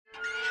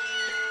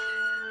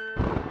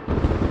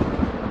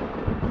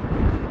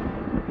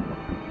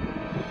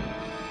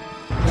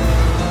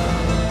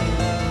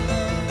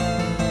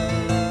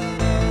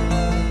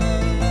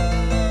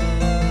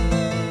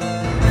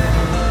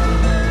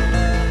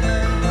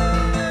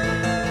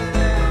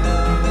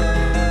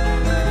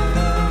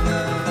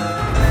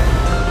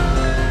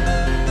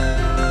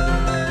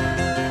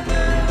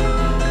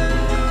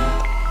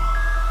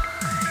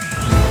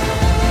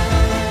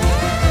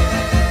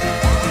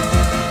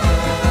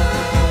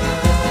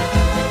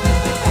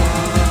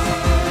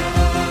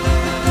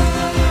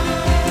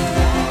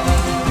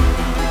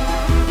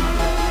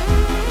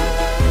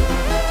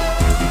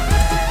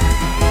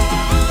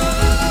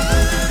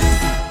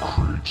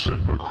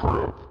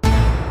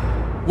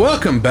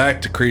Welcome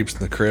back to Creeps in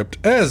the Crypt.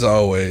 As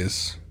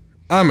always,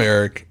 I'm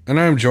Eric, and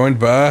I'm joined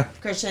by...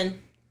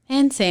 Christian.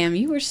 And Sam,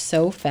 you were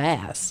so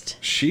fast.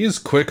 She is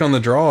quick on the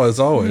draw, as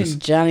always.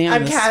 Johnny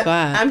on the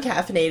spot. I'm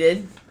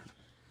caffeinated.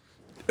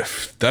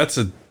 That's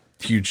a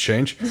huge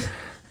change.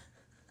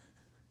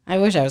 I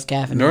wish I was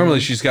caffeinated. Normally,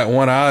 she's got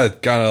one eye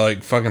kind of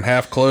like fucking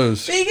half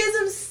closed.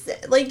 Because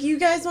like, you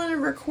guys want to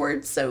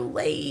record so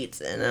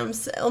late, and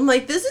I'm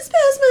like, this is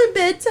past my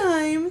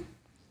bedtime.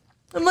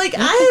 I'm like,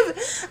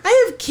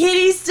 I have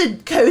kitties to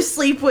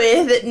co-sleep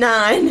with at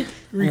 9.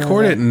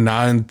 Record at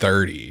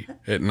 9:30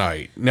 at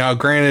night. Now,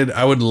 granted,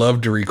 I would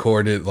love to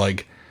record at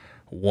like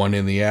 1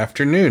 in the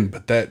afternoon,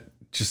 but that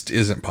just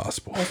isn't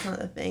possible. That's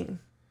not a thing.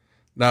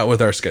 Not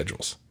with our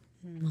schedules.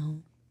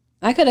 No.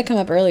 I could have come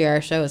up earlier.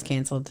 Our show was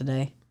canceled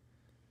today.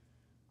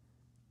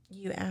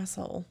 You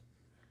asshole.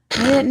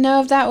 I didn't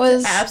know if that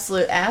was...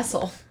 Absolute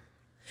asshole.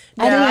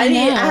 No, I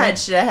had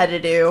shit I had to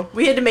do.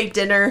 We had to make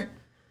dinner.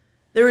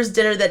 There was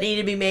dinner that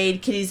needed to be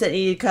made, kitties that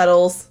needed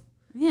cuddles,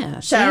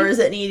 showers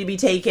that needed to be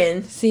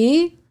taken.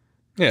 See?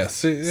 Yeah,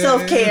 see,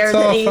 self-care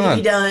that needed to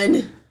be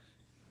done.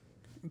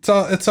 It's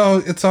all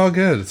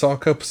good. It's all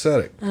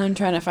copacetic. I'm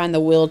trying to find the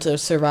will to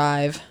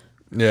survive.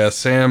 Yeah,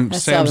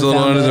 Sam's a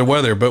little under the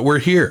weather, but we're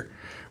here.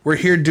 We're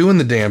here doing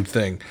the damn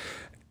thing.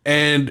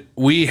 And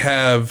we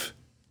have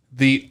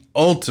the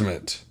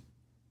ultimate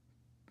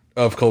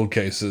of cold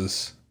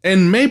cases,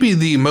 and maybe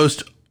the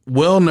most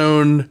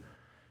well-known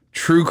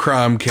true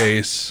crime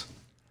case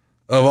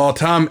of all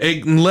time,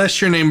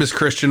 unless your name is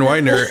Christian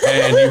Whitener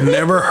and you've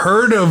never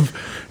heard of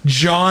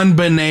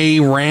JonBenét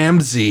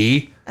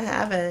Ramsey. I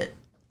haven't.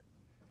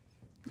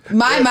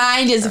 My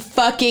mind is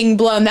fucking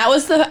blown.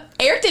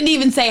 Eric didn't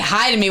even say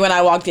hi to me when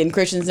I walked in.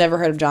 Christian's never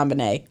heard of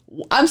JonBenét.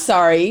 I'm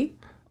sorry.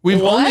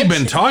 We've only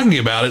been talking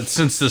about it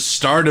since the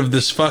start of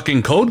this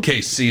fucking cold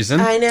case season.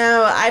 I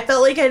know. I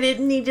felt like I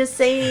didn't need to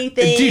say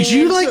anything. Did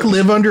you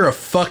live under a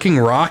fucking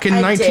rock in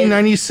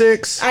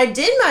 1996? I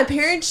did. My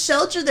parents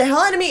sheltered the hell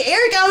out of me.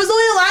 Eric, I was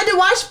only allowed to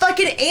watch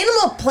fucking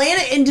Animal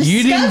Planet and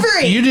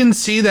Discovery. You didn't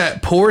see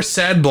that poor,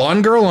 sad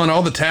blonde girl on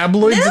all the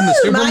tabloids in the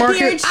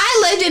supermarket?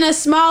 I lived in a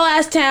small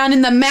ass town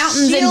in the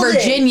mountains in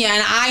Virginia,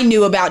 and I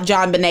knew about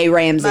JonBenét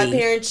Ramsey. My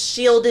parents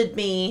shielded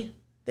me.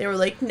 They were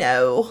like,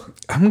 no.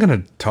 I'm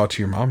going to talk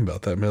to your mom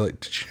about that. Like,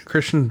 did you know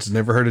Christian's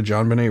never heard of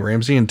JonBenét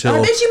Ramsey until I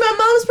bet you my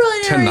mom's probably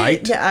never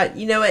tonight? Yeah,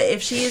 you know what?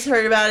 If she's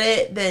heard about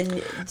it,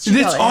 then that's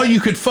all you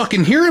could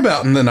fucking hear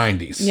about in the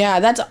 90s. Yeah,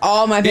 that's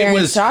all my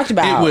parents talked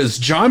about. It was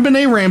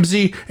JonBenét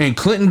Ramsey and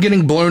Clinton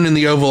getting blown in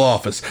the Oval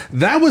Office.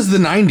 That was the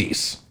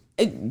 90s.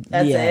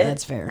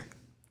 That's fair.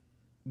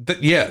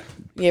 Yeah,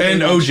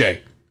 and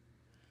OJ.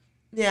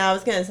 Yeah, I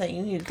was going to say,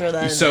 you need to throw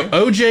that in So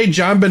there. OJ,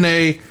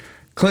 JonBenét,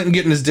 Clinton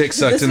getting his dick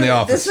sucked in the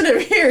office. This one over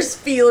here's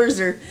feelers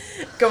are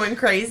going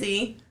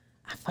crazy.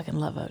 I fucking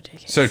love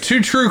OJ. So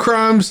 2 true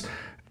crimes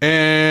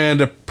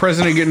and a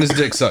president getting his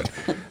dick sucked.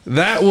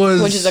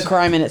 Which is a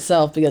crime in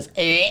itself because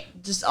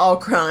just all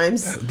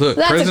crimes. Look,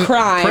 that's a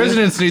crime.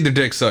 Presidents need their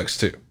dick sucks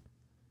too.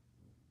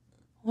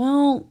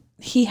 Well,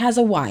 he has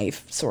a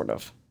wife, sort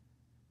of.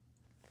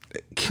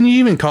 Can you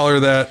even call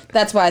her that?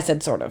 That's why I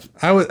said sort of.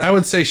 I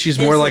would say she's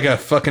more like a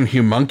fucking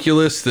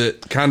homunculus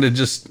that kind of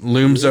just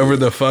looms over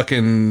the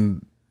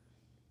fucking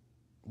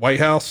White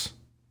House.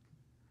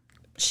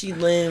 She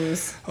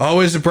looms.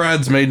 Always a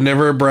bridesmaid,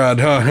 never a bride,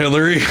 huh,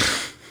 Hillary?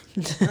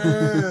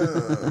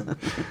 That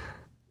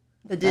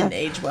didn't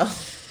age well.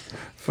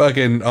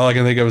 Fucking, all I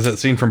can think of is that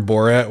scene from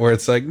Borat where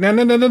it's like,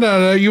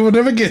 no, you will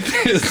never get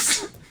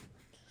this.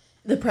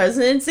 The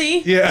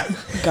presidency? Yeah.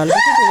 Gotta be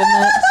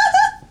that.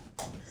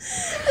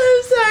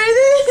 I'm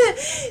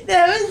sorry.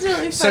 That was really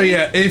funny. So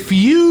yeah, if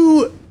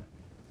you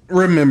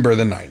remember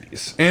the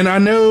 90s, and I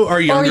know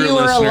our younger listeners...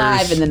 Or you were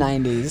alive in the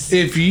 90s.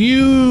 If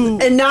you...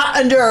 And not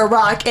under a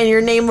rock, and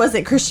your name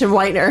wasn't Christian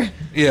Whitener.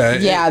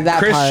 Yeah, that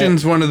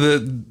Christian's part. One of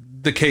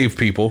the cave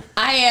people.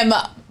 I am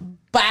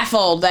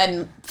baffled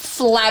and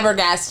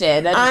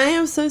flabbergasted. I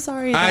am so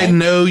sorry. I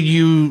know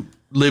you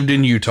lived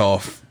in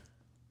Utah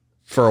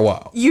for a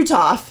while.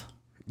 Utah.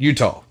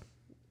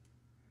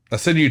 I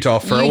said Utah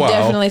for a while. You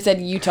definitely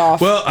said Utah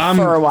for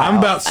a while. I'm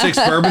about 6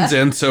 bourbons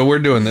in, so we're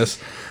doing this.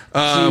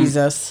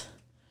 Jesus.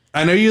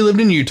 I know you lived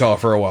in Utah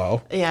for a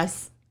while.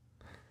 Yes.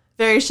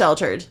 Very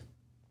sheltered.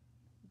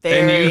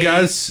 And you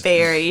guys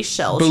very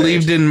sheltered.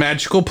 believed in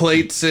magical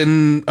plates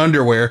and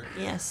underwear.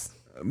 Yes.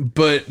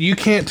 But you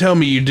can't tell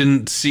me you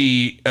didn't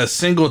see a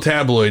single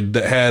tabloid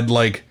that had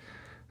like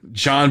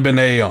John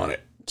Bonet on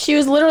it. She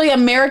was literally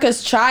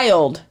America's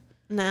child.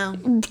 No.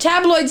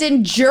 Tabloids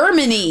in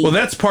Germany. Well,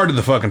 that's part of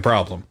the fucking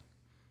problem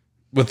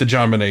with the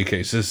John Bonet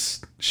case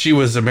is she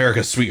was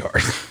America's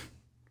sweetheart.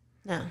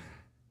 No.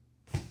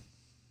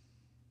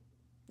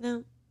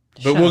 No.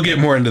 But we'll get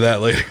more into that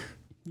later.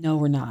 No,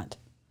 we're not.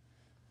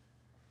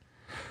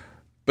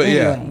 But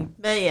Anyway.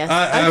 But yes.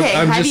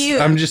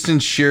 yeah, I'm just in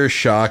sheer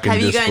shock and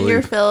have you disbelief. gotten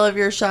your fill of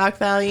your shock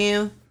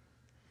value?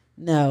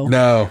 No.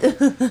 No,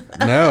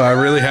 I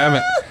really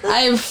haven't.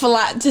 I am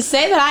to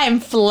say that I am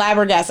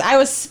flabbergasted. I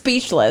was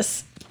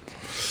speechless.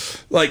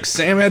 Like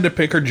Sam had to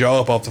pick her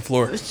jaw up off the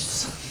floor.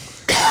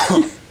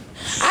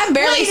 I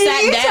barely Wait, sat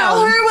did you down.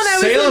 tell her when I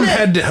was Salem in the-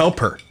 had to help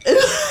her.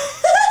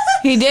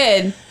 He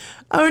did.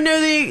 Oh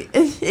no, the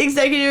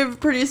executive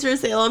producer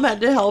Salem had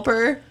to help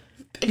her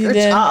pick her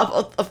did. jaw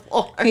off the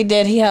floor. He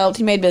did. He helped.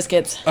 He made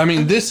biscuits. I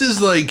mean, this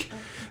is like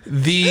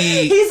the.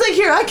 He's like,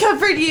 here, I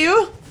comfort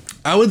you.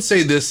 I would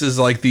say this is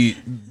like the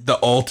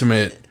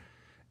ultimate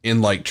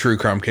in like true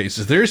crime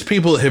cases. There's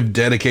people that have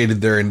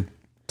dedicated their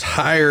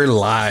entire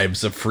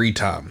lives of free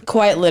time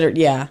Quite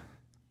literally, yeah.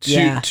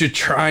 to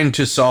trying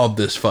to solve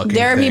this fucking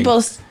There are thing.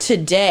 people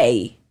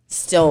today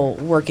still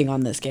working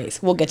on this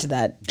case. We'll get to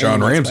that. in John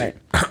the next Ramsey.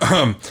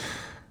 part.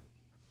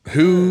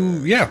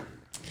 Who, yeah.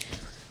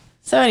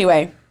 So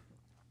anyway,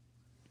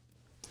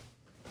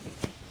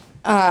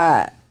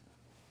 what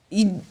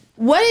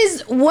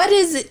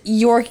is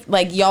your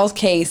like y'all's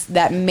case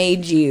that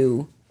made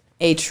you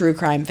a true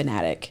crime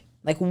fanatic?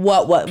 Like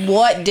what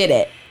did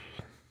it?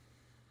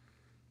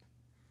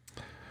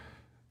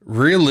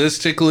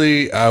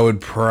 Realistically, I would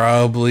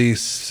probably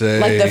say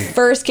Like the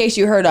first case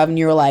you heard of, and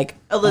you were like,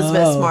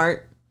 Elizabeth Oh.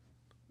 Smart.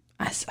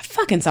 I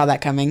fucking saw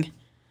that coming.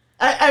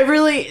 I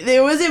really,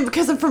 it wasn't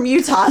because I'm from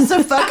Utah,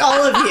 so fuck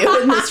all of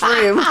you in this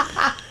room.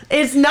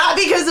 It's not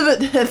because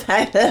of the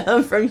fact that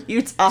I'm from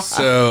Utah.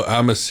 So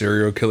I'm a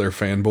serial killer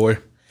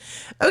fanboy.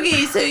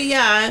 Okay, so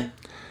yeah.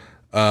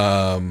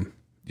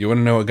 You want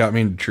to know what got me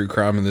into true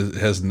crime, and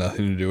this has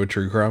nothing to do with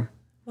true crime?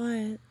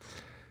 What?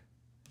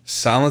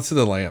 Silence of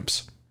the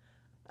Lambs.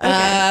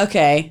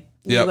 Okay.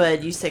 Yep. You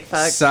would, you sick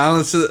fuck.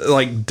 Silence of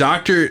like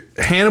Dr.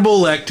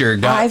 Hannibal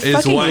Lecter I is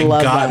fucking what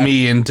love got that.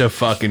 me into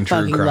fucking true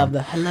Fucking crime. love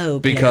the hello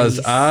Because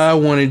police. I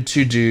wanted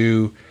to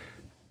do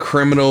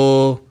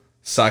criminal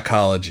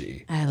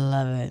psychology. I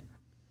love it.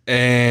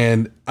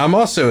 And I'm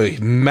also a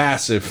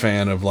massive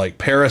fan of like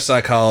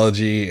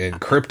parapsychology and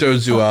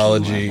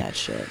cryptozoology. Love that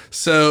shit.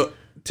 So,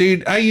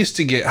 dude, I used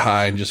to get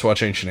high and just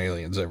watch Ancient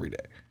Aliens every day.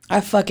 I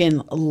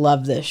fucking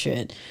love this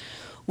shit.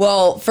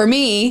 Well, for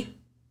me,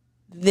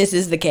 this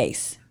is the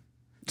case.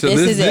 So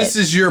This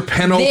is your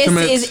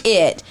penultimate. This is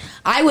it.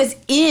 I was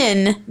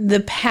in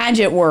the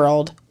pageant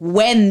world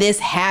when this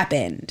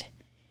happened.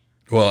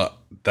 Well,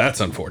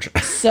 that's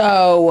unfortunate.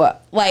 So,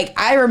 like,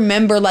 I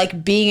remember,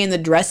 like, being in the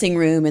dressing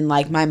room and,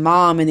 like, my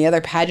mom and the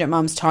other pageant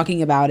moms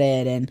talking about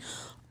it and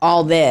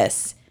all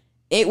this.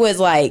 It was,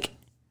 like,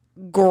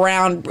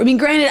 I mean,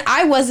 granted,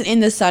 I wasn't in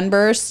the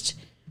Sunburst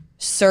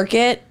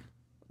circuit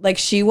like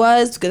she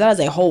was, because that is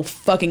a whole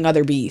fucking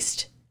other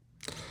beast.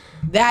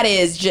 That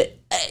is just...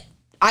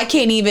 I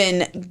can't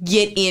even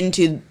get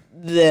into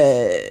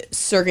the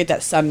circuit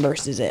that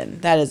Sunburst is in.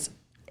 That is...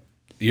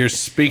 You're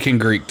speaking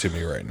Greek to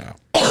me right now.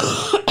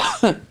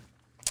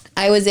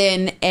 I was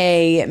in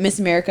a Miss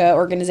America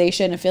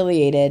organization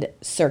affiliated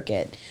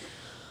circuit.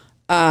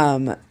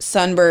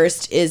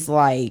 Sunburst is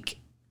like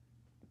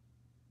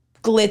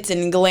glitz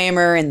and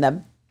glamour and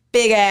the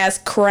big ass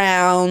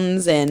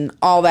crowns and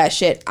all that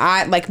shit.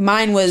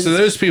 Mine was... So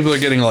those people are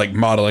getting like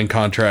modeling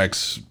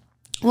contracts.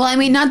 Well, I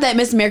mean, not that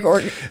Miss America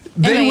or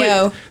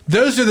MAO.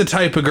 Those are the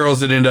type of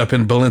girls that end up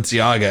in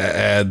Balenciaga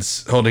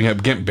ads holding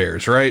up Gimp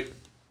bears, right?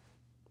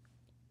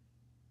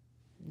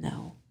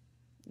 No.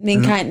 I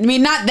mean,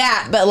 not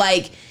that, but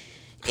like,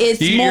 it's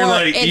You're more...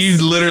 like, you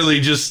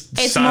literally just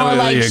it's more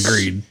silently like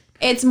agreed.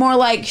 It's more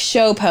like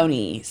show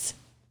ponies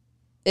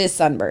is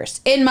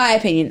Sunburst, in my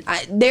opinion.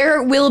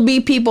 There will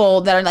be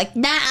people that are like,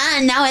 nah,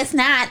 no, it's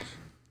not.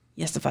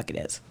 Yes, the fuck it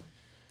is.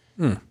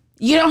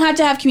 You don't have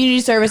to have community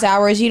service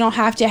hours. You don't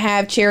have to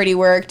have charity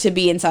work to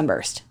be in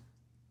Sunburst.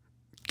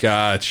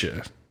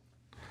 Gotcha.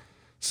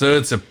 So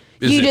is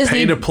You it just pay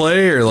need- to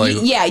play or like?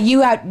 Yeah,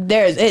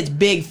 it's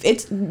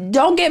big.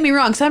 Don't get me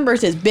wrong.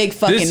 Sunburst is big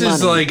fucking This money.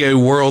 is like a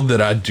world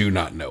that I do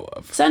not know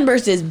of.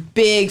 Sunburst is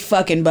big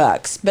fucking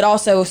bucks, but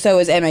also so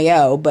is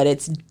MAO, but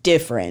it's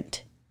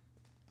different.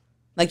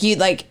 Well,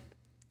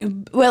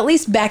 at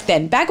least back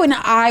then. Back when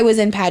I was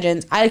in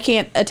pageants, I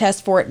can't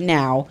attest for it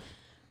now,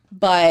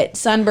 but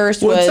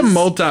Sunburst Well, was... it's a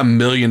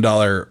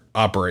multi-million-dollar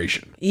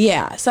operation.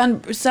 Yeah, This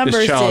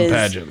Sunburst child is...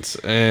 pageants,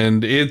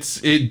 and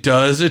it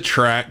does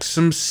attract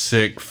some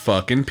sick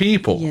fucking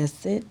people.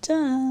 Yes, it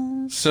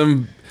does.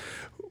 Some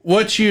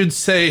what you'd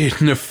say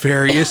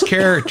nefarious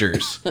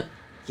characters.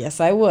 Yes,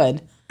 I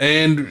would.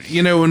 And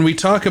when we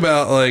talk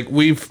about like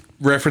we've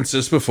referenced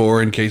this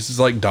before in cases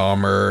like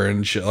Dahmer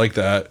and shit like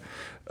that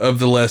of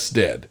the less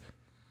dead,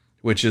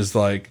 which is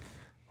like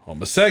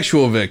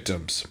homosexual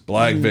victims,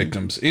 black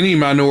victims, any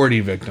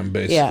minority victim,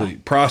 basically,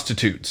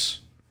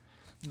 prostitutes.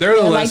 They're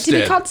the They like less to be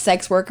dead. called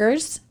sex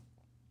workers.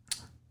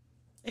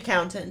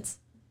 Accountants.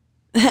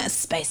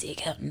 Spicy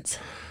accountants.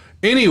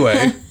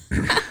 Anyway,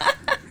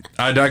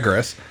 I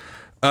digress.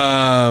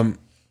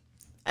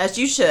 As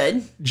you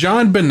should.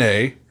 John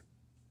Bonet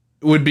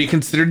would be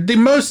considered the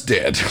most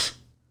dead.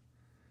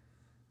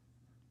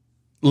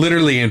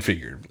 Literally and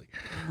figuratively.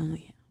 Oh,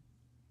 yeah.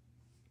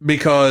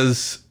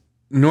 Because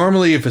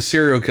normally if a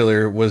serial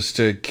killer was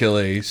to kill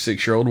a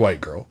 6-year-old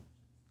white girl,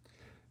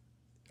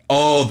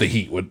 all the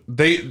heat would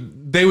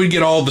they would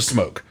get all the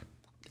smoke.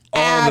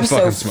 All the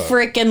fucking smoke.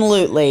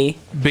 Freaking-lutely.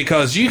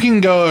 Because you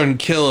can go and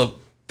kill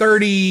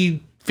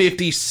 30,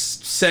 50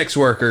 sex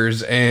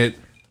workers, and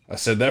I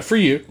said that for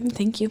you.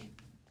 Thank you.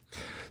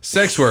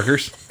 Sex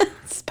workers.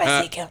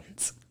 Spicy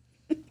accountants.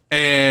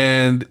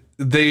 And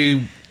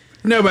they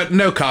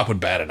no cop would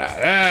bat an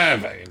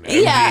eye.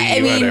 Yeah, I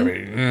mean,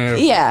 whatever.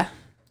 yeah.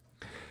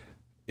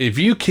 If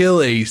you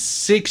kill a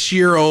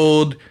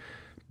 6-year-old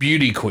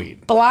beauty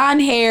queen,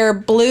 Blonde hair,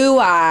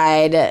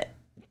 blue-eyed,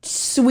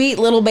 sweet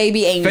little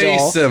baby angel.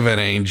 face of an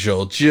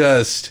angel,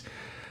 just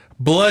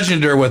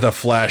bludgeoned her with a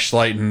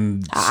flashlight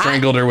and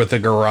strangled her with a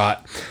garrote.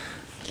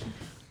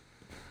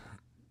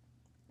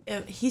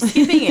 He's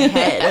skipping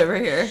ahead over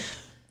here.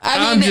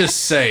 I'm just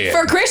saying.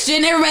 For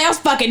Christian, everybody else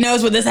fucking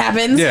knows when this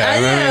happens. Yeah,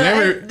 I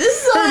mean,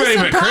 This is all a everybody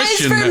but surprise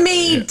Christian for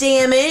me, yeah.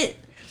 damn it.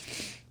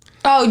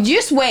 Oh,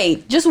 just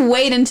wait. Just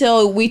wait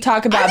until we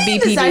talk about I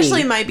think BPD. this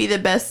actually might be the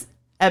best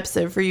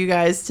episode for you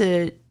guys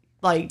to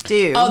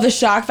do. Oh, the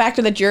shock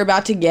factor that you're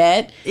about to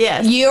get.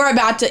 Yes. You're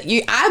about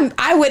to.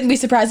 I wouldn't be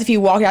surprised if you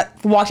walked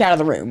out of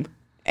the room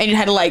and you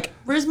had to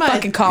Where's my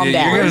fucking calm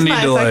Yeah, down. you're Where's gonna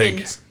my need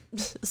to, fucking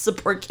like-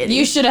 support kitty?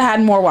 You should have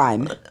had more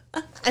wine.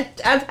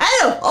 I've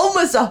had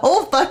almost a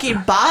whole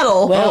fucking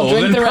bottle. Well,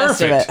 drink then the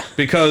rest of perfect, it.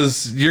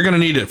 because you're going to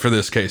need it for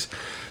this case.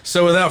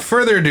 So without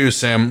further ado,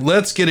 Sam,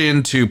 let's get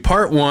into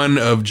part 1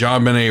 of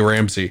John Benet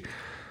Ramsey.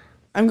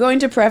 I'm going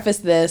to preface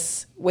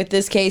this with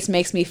this case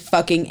makes me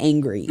fucking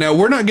angry. Now,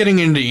 we're not getting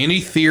into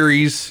any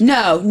theories.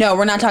 No,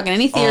 we're not talking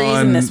any theories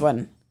in this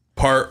one.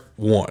 Part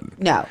 1.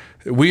 No.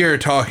 We are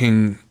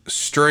talking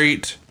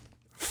straight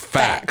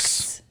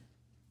facts.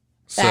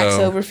 Facts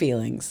So- over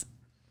feelings.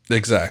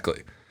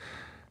 Exactly.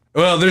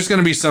 Well, there's going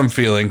to be some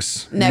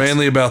feelings, Next.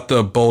 mainly about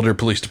the Boulder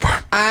Police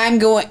Department.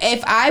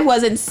 If I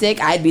wasn't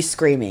sick, I'd be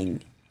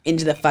screaming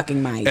into the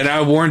fucking mic. And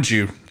I warned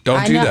you,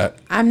 don't do know. that.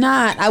 I'm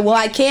not.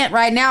 I can't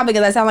right now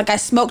because I sound like I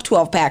smoke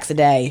 12 packs a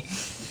day.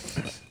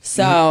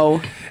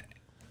 So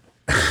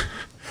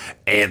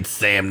And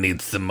Sam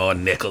needs some more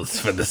nickels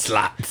for the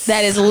slots.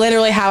 that is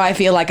literally how I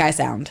feel like I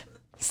sound.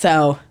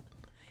 So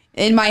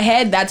in my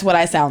head, that's what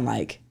I sound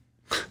like.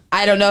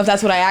 I don't know if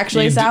that's what I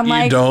actually sound You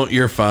like. don't,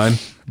 you're fine.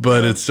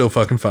 But it's still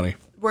fucking funny.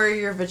 Where are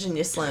your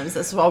Virginia Slims?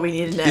 That's all we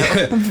need to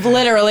know.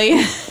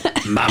 Literally.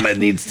 Mama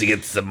needs to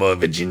get some more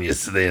Virginia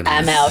Slims.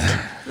 I'm out.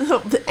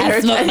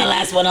 Eric,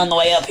 last one on the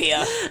way up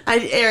here.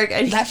 Eric,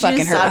 I need That you fucking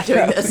to stop hurt my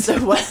doing throat. this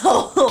so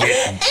well.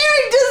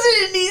 Eric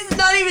doesn't. He's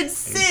not even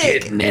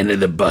sick. Getting into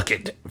the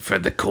bucket for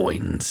the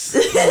coins.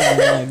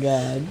 Oh my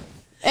god.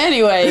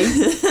 Anyway.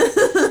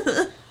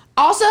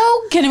 Also,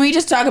 can we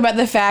just talk about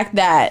the fact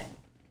that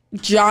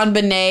John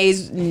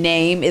Benet's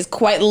name is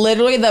quite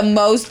literally the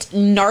most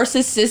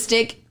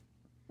narcissistic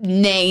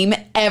name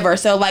ever.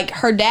 So, like,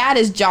 her dad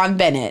is John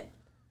Bennett,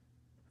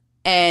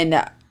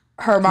 and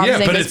her mom's Yeah,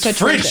 name but is it's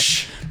Patricia.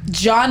 French.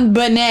 John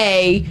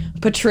Benet,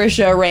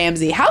 Patricia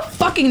Ramsey. How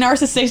fucking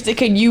narcissistic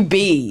can you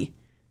be?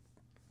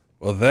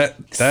 Well, that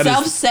is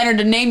Self-centered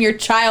to name your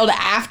child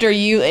after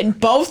you in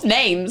both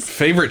names.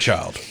 favorite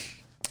child.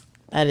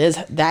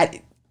 That.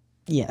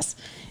 Yes.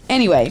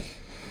 Anyway.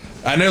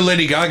 I know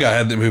Lady Gaga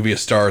had the movie A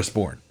Star Is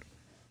Born.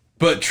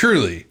 But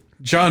truly,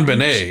 John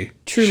Benet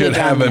Truly should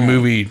John have a Benet.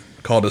 movie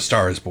called A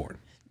Star Is Born.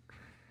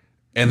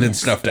 And then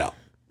snuffed out.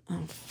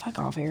 Fuck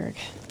off, Eric.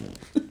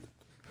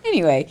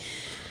 Anyway,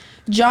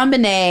 John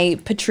Benet,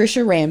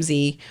 Patricia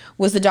Ramsey,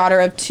 was the daughter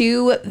of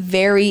two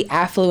very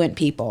affluent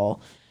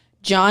people,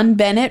 John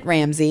Bennett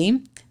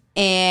Ramsey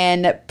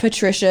and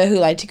Patricia, who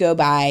liked to go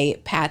by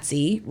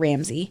Patsy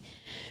Ramsey.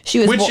 She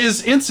was Which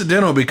is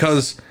incidental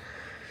because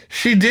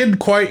she did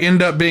quite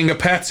end up being a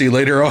patsy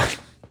later on.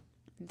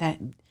 that.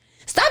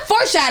 Stop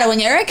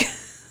foreshadowing, Eric.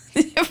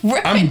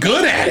 I'm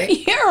good at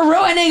it. You're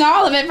ruining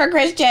all of it for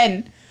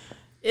Christian.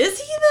 Is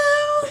he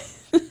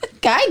though?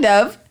 Kind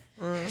of.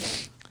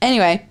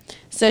 Anyway,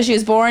 so she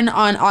was born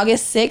on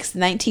August 6th,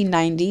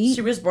 1990.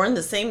 She was born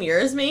the same year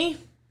as me.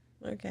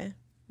 Okay.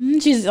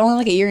 She's only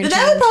like a year and But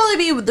that would change. probably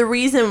be the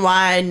reason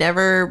why I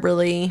never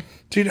really.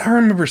 Dude, I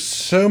remember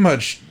so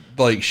much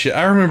like shit.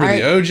 I remember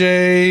the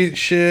OJ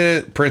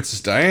shit, Princess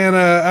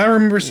Diana. I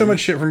remember so much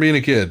shit from being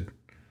a kid.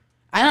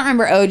 I don't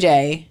remember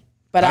OJ,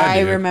 but I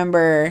I do.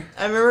 remember.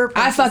 I remember. I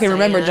Princess fucking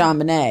remember Diana. John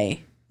Benet.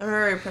 I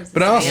remember Princess.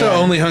 But I also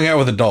Diana. only hung out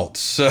with adults.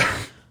 So,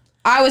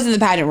 I was in the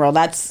pageant world.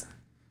 That's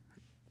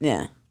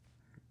yeah.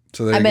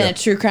 so there I've you been go. a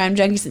true crime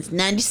junkie since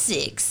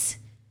 '96.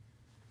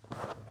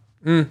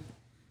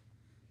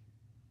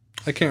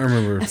 I can't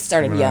remember. I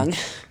started when young.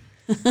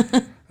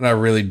 and I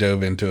really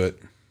dove into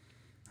it.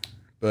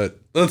 But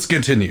let's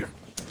continue.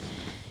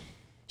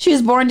 She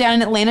was born down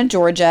in Atlanta,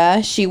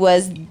 Georgia. She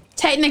was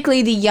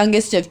technically the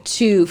youngest of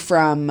two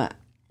from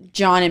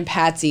John and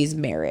Patsy's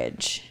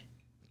marriage.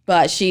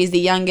 But she's the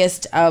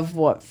youngest of,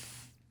 what,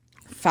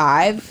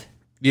 5?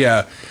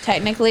 Yeah.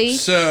 Technically.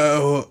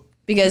 So...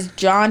 Because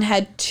John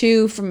had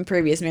 2 from a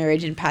previous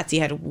marriage and Patsy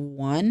had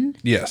 1.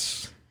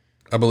 Yes.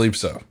 I believe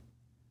so.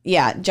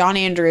 Yeah, John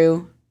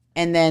Andrew,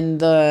 and then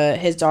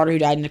his daughter who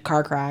died in a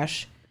car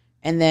crash.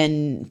 And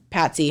then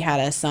Patsy had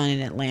a son in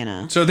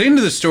Atlanta. So at the end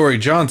of the story,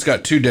 John's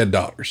got 2 dead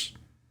daughters.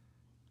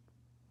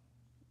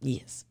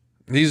 Yes.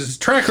 His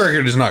track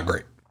record is not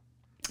great.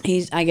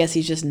 I guess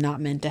he's just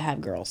not meant to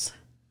have girls.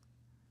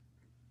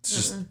 It's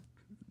just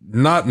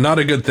not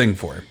a good thing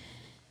for him.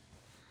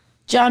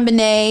 John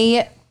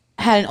Bonet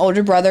had an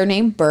older brother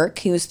named Burke.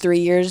 He was 3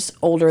 years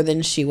older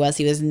than she was.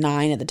 He was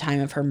 9 at the time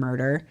of her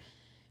murder.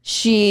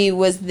 She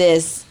was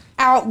this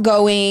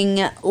outgoing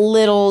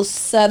little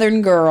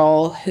Southern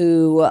girl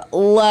who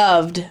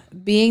loved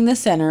being the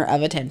center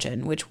of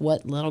attention, which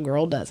what little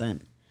girl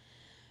doesn't?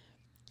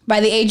 By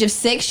the age of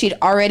 6, she'd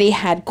already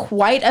had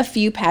quite a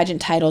few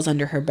pageant titles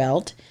under her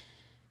belt.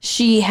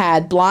 She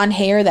had blonde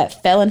hair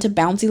that fell into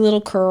bouncy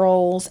little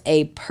curls,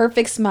 a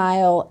perfect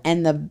smile,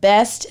 and the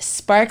best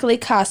sparkly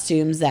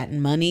costumes that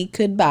money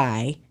could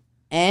buy.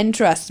 And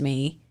trust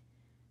me,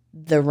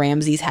 the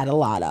Ramseys had a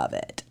lot of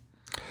it.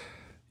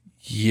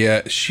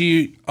 Yeah,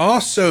 she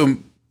also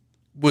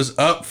was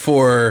up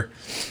for...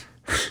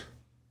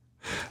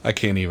 I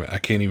can't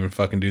even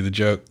fucking do the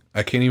joke.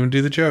 I can't even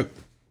do the joke.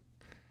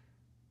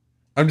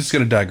 I'm just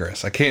gonna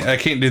digress. I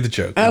can't do the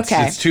joke.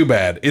 Okay. It's too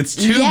bad. It's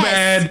too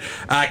bad.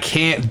 I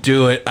can't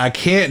do it. I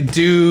can't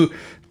do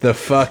the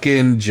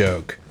fucking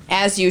joke.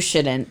 As you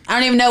shouldn't. I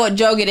don't even know what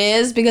joke it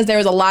is because there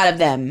was a lot of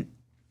them.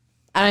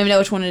 I don't even know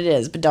which one it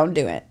is, but don't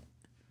do it.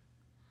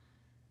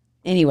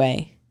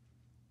 Anyway.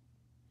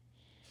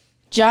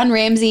 John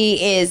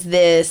Ramsey is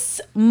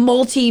this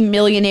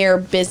multi-millionaire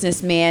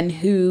businessman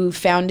who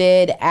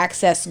founded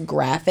Access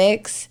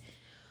Graphics,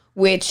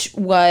 which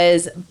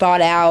was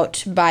bought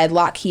out by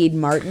Lockheed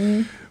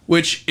Martin.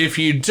 Which, if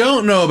you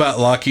don't know about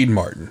Lockheed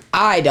Martin...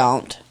 I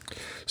don't.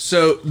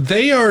 So,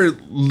 they are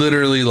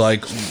literally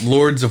like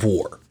Lords of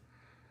War.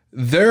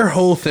 Their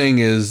whole thing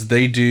is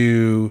they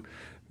do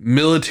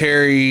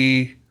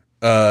military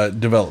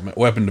development,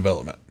 weapon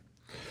development.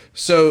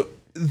 So,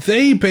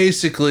 they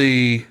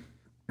basically...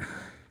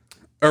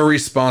 are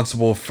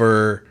responsible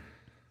for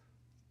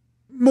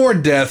more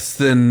deaths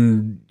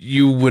than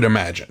you would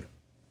imagine.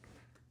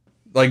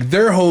 Like,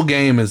 their whole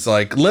game is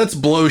like, let's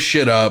blow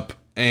shit up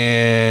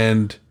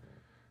and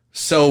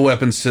sell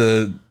weapons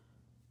to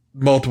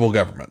multiple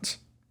governments.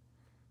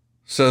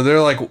 So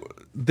they're like,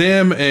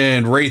 them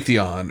and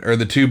Raytheon are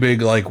the 2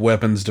 big, like,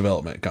 weapons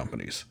development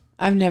companies.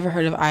 I've never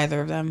heard of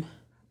either of them.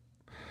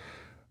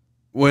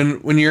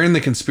 When you're in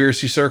the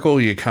conspiracy circle,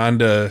 you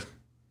kind of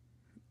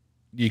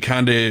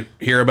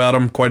hear about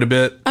them quite a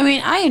bit. I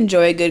mean, I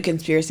enjoy a good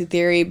conspiracy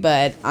theory,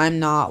 but I'm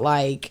not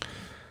like...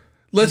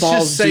 Let's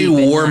just say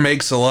war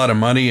makes a lot of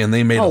money, and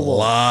they made a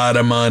lot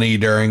of money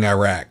during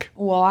Iraq.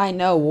 Well, I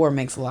know war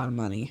makes a lot of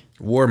money.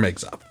 War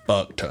makes a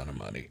fuck ton of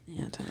money.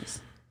 Yeah, it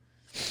does.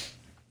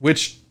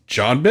 Which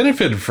John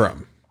benefited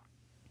from.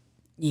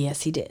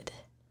 Yes, he did.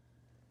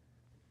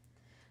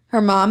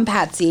 Her mom,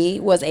 Patsy,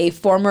 was a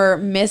former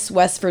Miss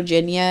West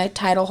Virginia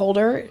title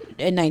holder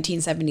in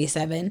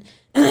 1977.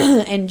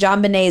 And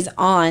John Bonet's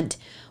aunt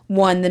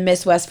won the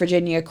Miss West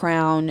Virginia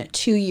crown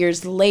 2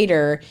 years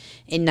later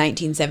in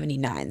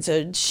 1979.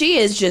 So she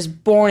is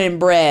just born and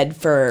bred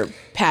for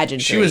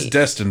pageantry. She was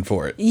destined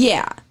for it.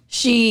 Yeah.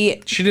 She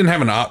didn't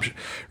have an option.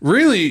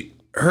 Really,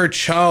 her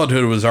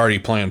childhood was already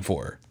planned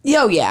for her.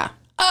 Oh, yeah.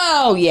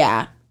 Oh,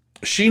 yeah.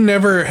 She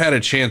never had a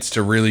chance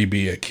to really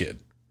be a kid.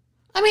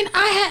 I mean,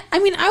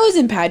 I was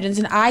in pageants,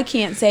 and I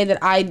can't say that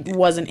I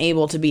wasn't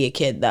able to be a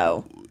kid,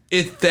 though.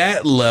 At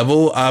that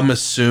level, I'm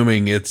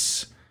assuming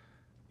it's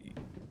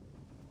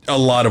a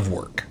lot of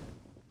work.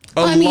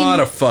 A lot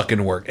of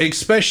fucking work.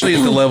 Especially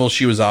at the level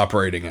she was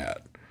operating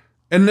at.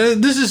 And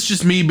this is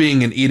just me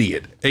being an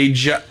idiot.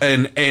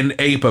 An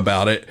ape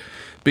about it.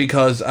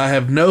 Because I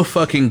have no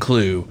fucking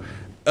clue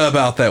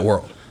about that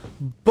world.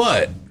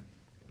 But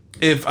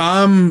if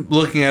I'm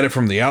looking at it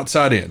from the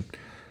outside in,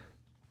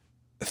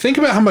 think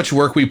about how much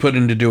work we put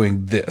into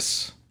doing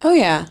this. Oh,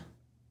 yeah.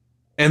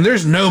 And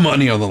there's no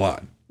money on the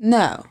line.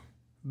 No.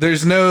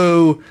 There's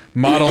no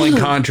modeling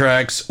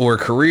contracts or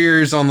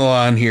careers on the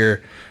line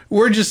here.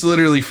 We're just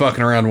literally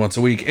fucking around once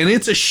a week. And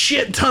it's a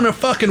shit ton of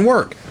fucking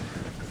work.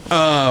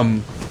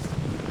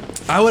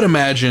 I would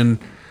imagine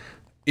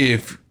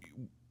if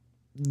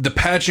the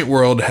pageant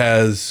world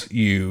has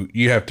you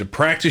have to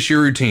practice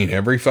your routine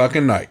every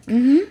fucking night.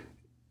 Mm-hmm.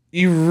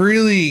 You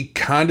really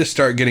kind of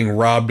start getting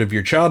robbed of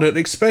your childhood,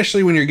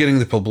 especially when you're getting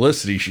the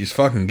publicity she's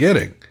fucking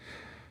getting.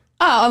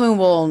 Oh, I mean,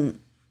 well,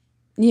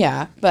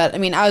 yeah. But, I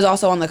mean, I was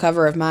also on the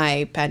cover of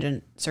my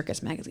pageant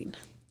circus magazine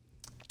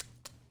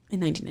in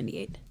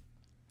 1998.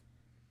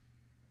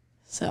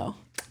 So.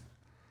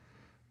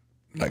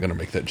 not going to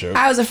make that joke.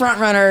 I was a front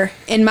runner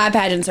in my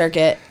pageant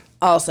circuit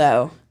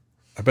also.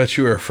 I bet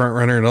you were a front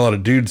runner in a lot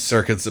of dudes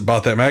circuits that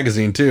bought that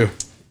magazine too.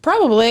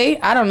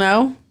 Probably. I don't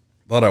know.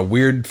 A lot of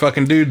weird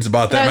fucking dudes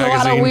bought that There's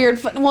magazine. a lot of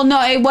weird... Well,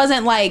 no, it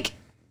wasn't like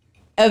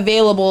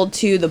available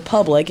to the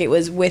public. It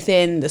was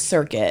within the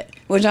circuit.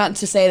 Which not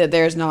to say that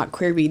there's not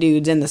creepy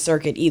dudes in the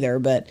circuit either,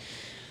 but...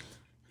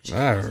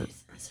 I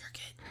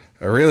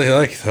really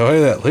like the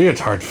way that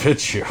leotard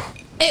fits you.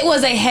 It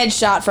was a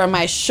headshot from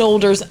my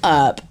shoulders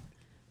up.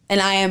 And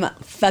I am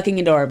fucking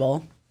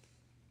adorable.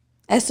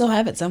 I still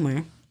have it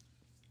somewhere.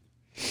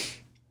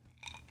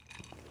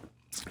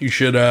 You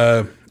should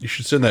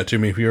send that to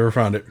me if you ever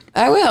find it.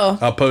 I will.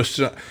 I'll post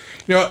it.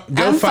 You know what?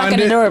 Go I'm find fucking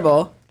it.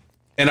 Adorable.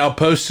 And I'll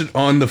post it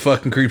on the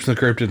fucking Creeps in the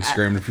Crypt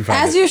Instagram if you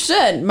find As it. you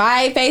should.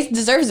 My face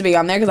deserves to be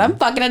on there because I'm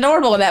fucking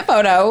adorable in that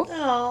photo.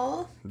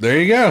 Aww. There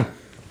you go.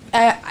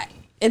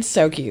 It's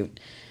so cute.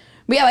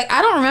 But yeah, like,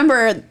 I don't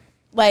remember,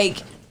 like,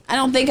 I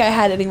don't think I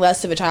had any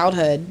less of a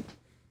childhood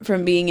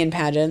from being in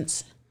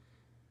pageants.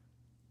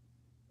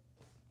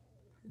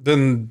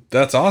 Then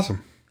that's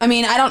awesome. I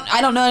mean,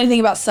 I don't know anything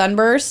about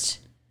Sunburst.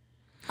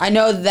 I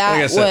know that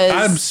Like I said,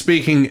 I'm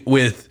speaking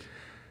with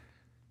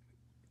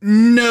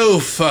no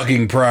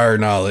fucking prior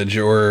knowledge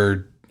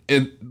or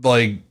it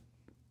like.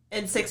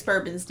 And 6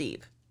 bourbons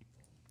deep.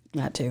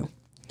 That too.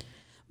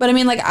 But I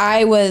mean, like,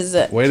 I was...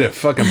 Way to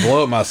fucking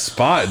blow up my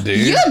spot, dude.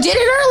 You did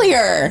it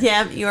earlier!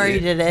 Yeah, you already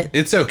did it.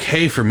 It's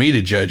okay for me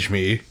to judge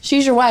me.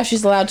 She's your wife.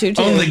 She's allowed to,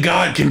 too. Only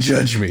God can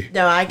judge me.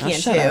 No, I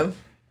can't shut up. too.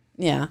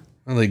 Yeah.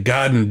 Only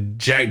God and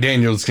Jack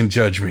Daniels can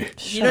judge me.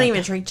 You don't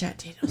even drink Jack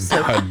Daniels,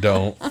 so I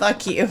don't.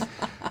 fuck you.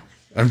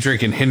 I'm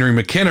drinking Henry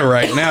McKenna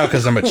right now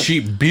because I'm a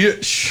cheap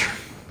bitch.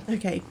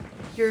 Okay,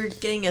 you're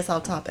getting us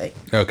off topic.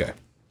 Okay.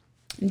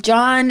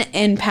 John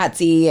and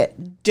Patsy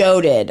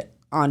doted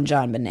on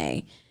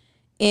JonBenét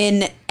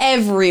in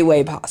every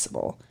way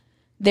possible.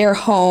 Their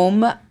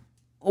home,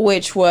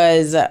 which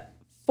was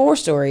 4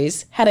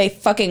 stories, had a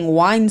fucking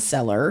wine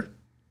cellar.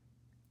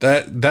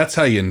 That's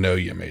how you know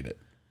you made it.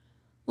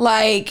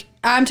 Like,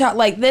 I'm talking,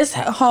 like, this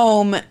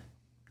home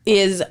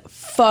is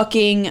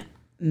fucking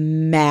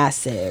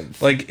massive.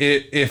 Like,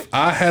 if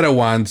I had a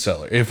wine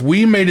cellar, if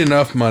we made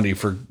enough money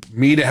for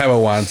me to have a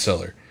wine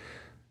cellar,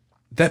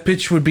 that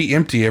bitch would be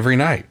empty every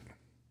night.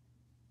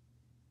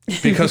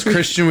 Because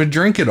Christian would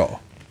drink it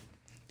all.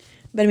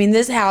 But I mean,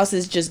 this house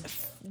is just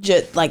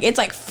like, it's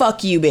like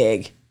fuck you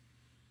big.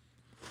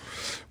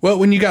 Well,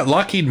 when you got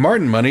Lockheed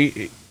Martin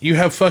money, you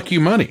have fuck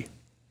you money.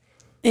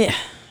 Yeah.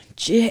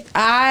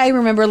 I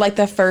remember, like,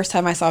 the first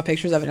time I saw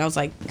pictures of it, I was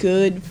like,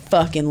 good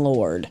fucking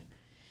Lord.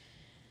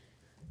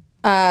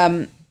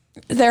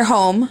 Their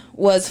home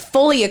was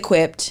fully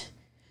equipped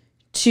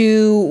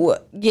to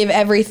give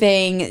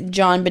everything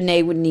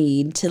JonBenét would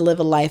need to live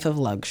a life of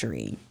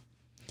luxury.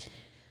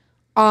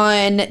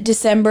 On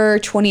December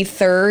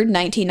 23rd,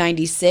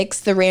 1996,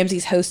 the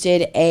Ramseys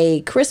hosted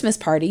a Christmas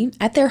party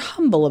at their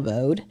humble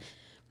abode.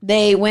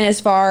 They went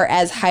as far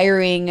as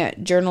hiring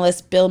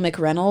journalist Bill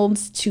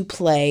McReynolds to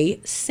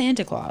play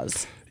Santa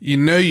Claus. You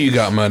know you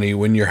got money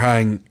when you're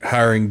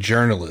hiring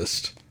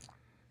journalists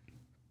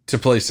to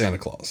play Santa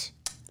Claus.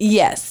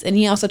 Yes, and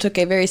he also took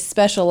a very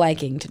special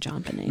liking to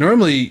JonBenét.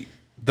 Normally,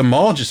 the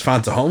mall just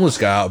finds a homeless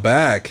guy out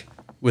back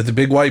with a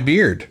big white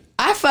beard.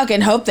 I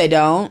fucking hope they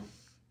don't.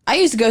 I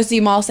used to go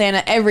see Mall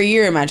Santa every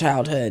year in my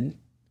childhood.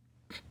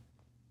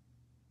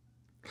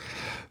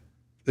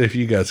 If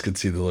you guys could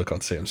see the look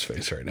on Sam's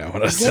face right now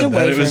when I said away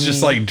that, it was from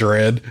just me. like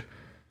dread.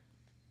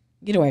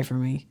 Get away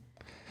from me.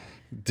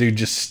 Dude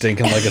just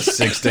stinking like a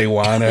 6-day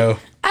wino.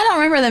 I don't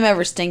remember them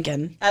ever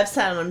stinking. I've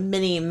sat on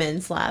many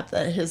men's lap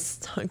that has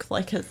stunk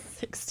like a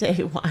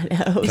 6-day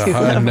wino.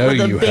 I know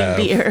with a you big have.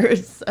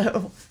 beard,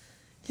 so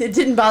it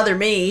didn't bother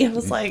me. I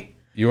was like,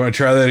 You want to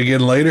try that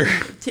again later?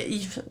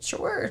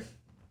 Sure.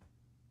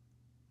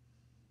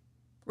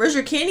 Where's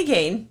your candy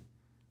cane?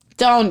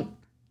 Don't.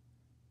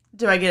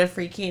 Do I get a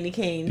free candy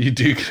cane? You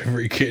do get a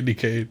free candy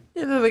cane.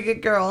 If I'm a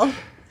good girl.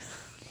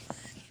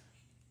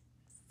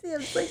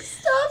 Sam's like,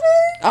 stop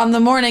it. On the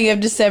morning of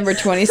December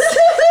 26th.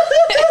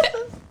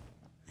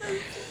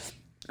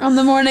 On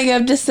the morning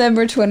of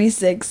December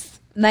 26th,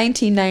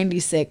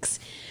 1996,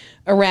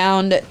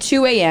 around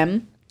 2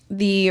 a.m.,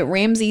 the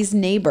Ramseys'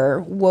 neighbor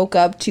woke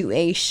up to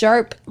a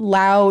sharp,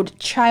 loud,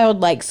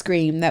 childlike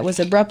scream that was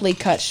abruptly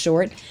cut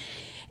short,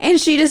 and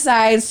she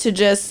decides to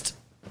just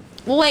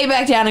lay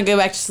back down and go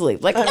back to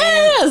sleep. Like,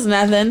 it's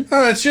nothing.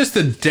 Oh, it's just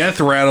the death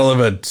rattle of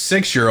a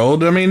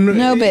 6-year-old. I mean,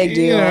 No big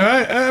deal. You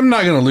know, I'm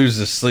not going to lose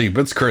this sleep.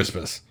 It's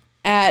Christmas.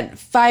 At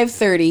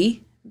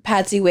 5:30,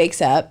 Patsy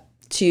wakes up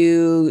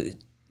to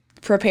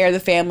prepare the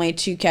family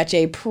to catch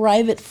a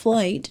private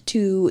flight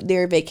to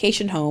their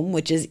vacation home,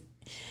 which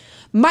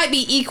might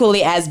be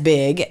equally as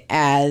big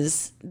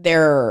as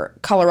their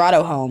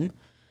Colorado home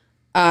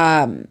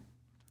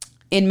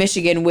in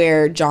Michigan,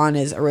 where John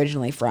is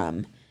originally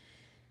from.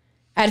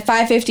 At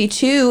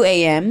 5:52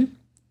 a.m.,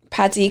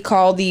 Patsy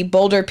called the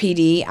Boulder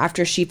PD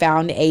after she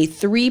found a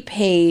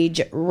 3-page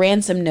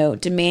ransom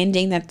note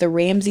demanding that the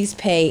Ramseys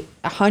pay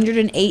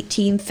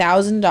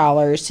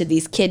 $118,000 to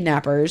these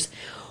kidnappers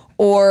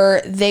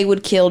or they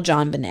would kill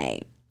John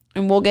Bonet.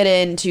 And we'll get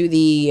into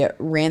the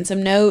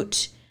ransom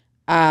note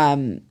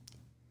in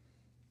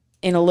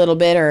a little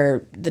bit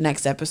or the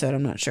next episode.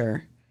 I'm not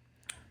sure.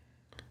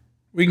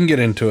 We can get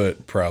into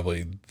it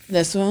probably.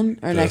 This one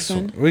or next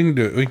one? We can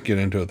do it. We can get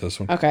into it this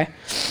one. Okay.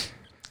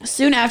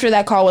 Soon after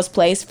that call was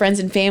placed, friends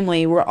and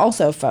family were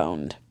also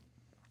phoned.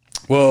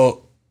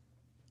 Well,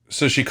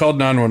 so she called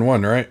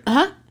 911, right?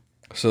 Uh-huh.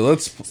 So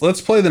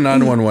let's play the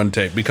 911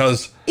 tape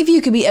because if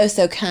you could be oh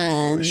so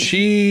kind.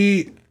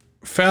 She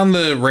found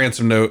the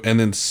ransom note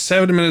and then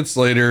 7 minutes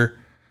later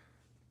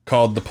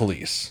called the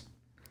police,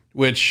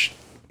 which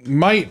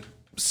might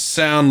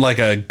sound like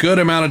a good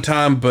amount of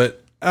time,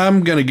 but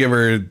I'm going to give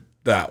her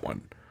that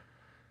one.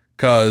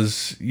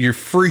 Because you're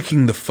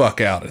freaking the fuck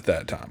out at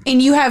that time.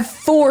 And you have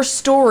 4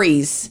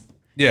 stories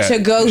to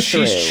go through.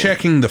 She's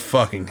checking the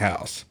fucking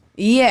house.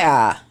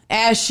 Yeah,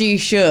 as she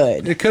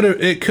should. It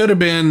could have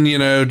been,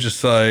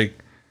 just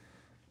like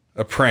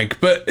a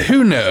prank. But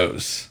who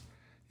knows?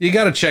 You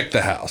got to check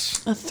the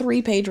house. A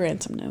 3-page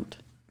ransom note.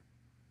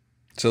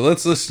 So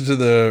let's listen to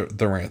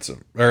the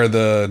ransom, or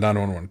the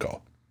 911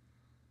 call.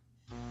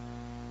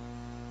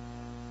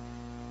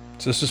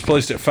 So this was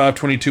placed at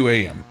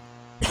 5:22 a.m.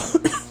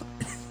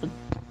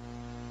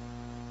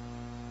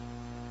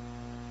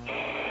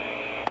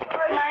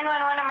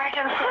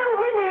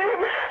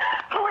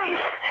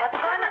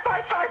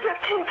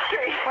 15th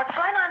Street. What's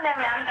going on there,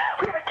 ma'am?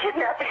 We have a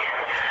kidnapping.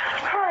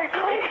 Hurry,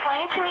 please.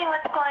 Explain to me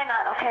what's going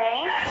on,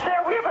 okay?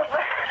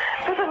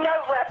 There's a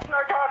note left and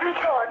our daughter's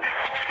gone.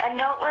 A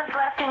note was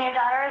left and your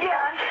daughter is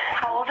gone?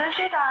 How old is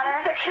your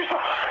daughter? 6 years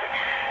old.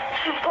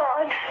 She's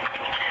gone.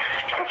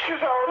 6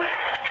 years old.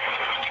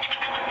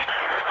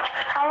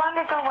 How long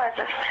ago was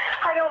it?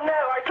 I don't know.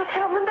 I just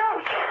found the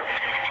note.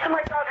 And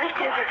my daughter's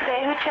gone. Does it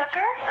say who took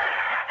her?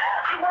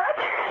 What?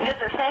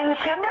 Does it say who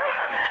took her?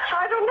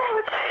 I don't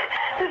know.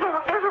 There's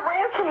a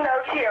ransom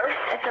note here.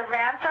 It's a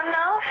ransom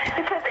note?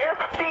 It says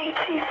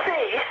FBTC.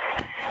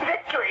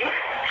 Victory.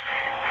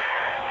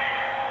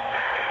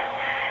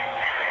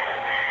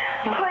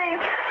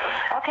 Please.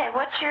 Okay,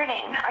 what's your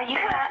name? Are you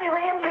Kathy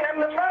Ramsey? I'm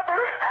the mother.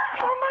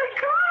 Oh my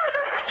God.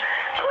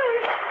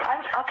 Please. I'm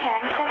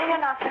sending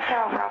an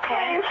officer over,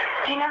 okay? Please.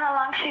 Do you know how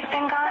long she's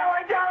been gone? No,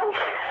 I don't.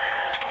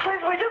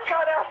 Please, we just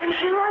got out. Is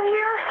she right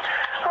here?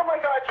 Oh my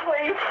God,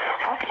 please.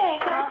 Okay,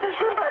 well, there's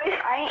somebody.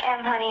 I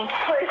am, honey.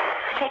 Please.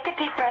 Take a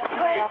deep breath.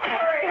 Please, okay?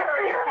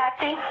 Hurry.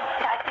 Patsy.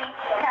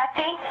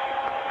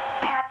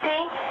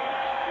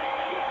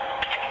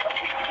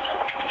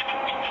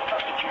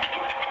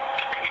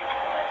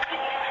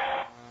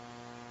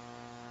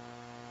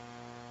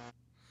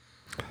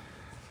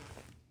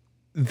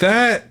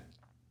 That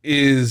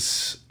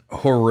is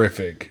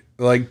horrific.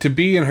 Like, to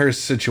be in her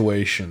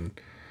situation,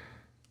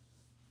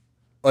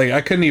 like,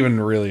 I couldn't even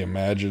really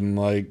imagine,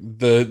 like,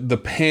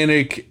 the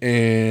panic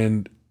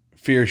and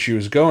fear she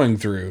was going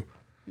through.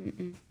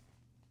 Mm-mm.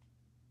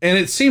 And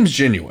it seems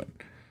genuine.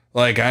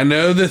 Like, I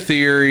know the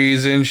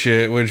theories and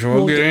shit, which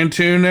we'll get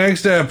into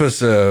next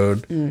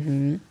episode.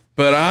 Mm-hmm.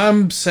 But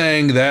I'm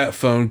saying that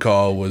phone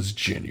call was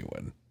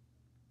genuine.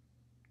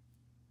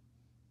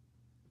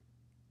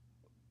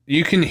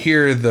 You can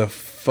hear the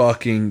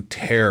fucking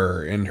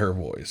terror in her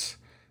voice.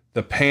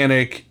 The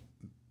panic,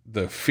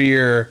 the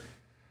fear,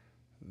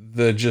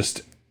 the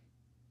just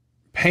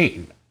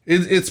pain.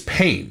 It's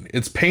pain.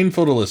 It's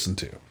painful to listen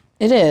to.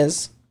 It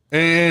is.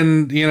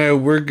 And,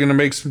 we're going to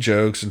make some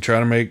jokes and try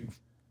to make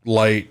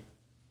light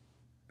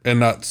and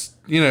not,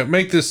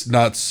 make this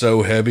not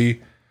so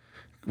heavy.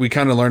 We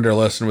kind of learned our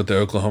lesson with the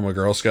Oklahoma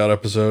Girl Scout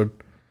episode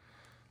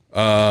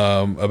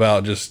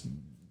about just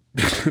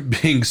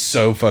being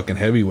so fucking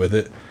heavy with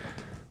it.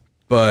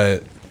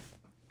 But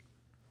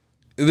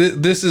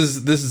this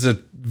is a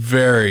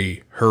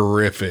very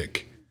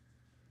horrific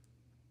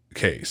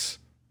case.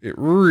 It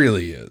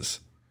really is.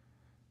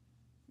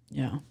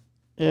 Yeah.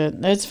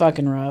 It's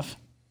fucking rough.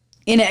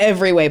 In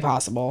every way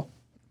possible.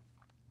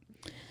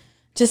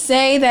 To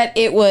say that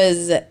it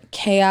was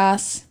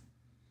chaos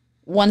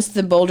once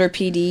the Boulder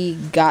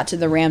PD got to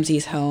the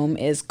Ramseys' home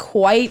is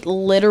quite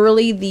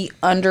literally the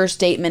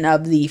understatement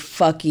of the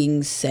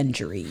fucking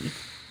century.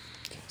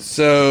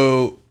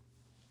 So,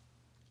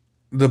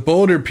 the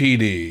Boulder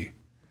PD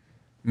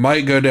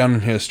might go down in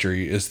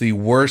history as the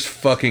worst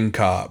fucking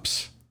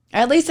cops.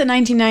 At least in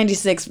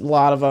 1996, a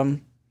lot of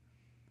them.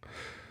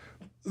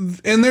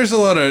 And there's a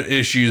lot of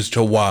issues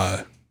to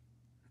why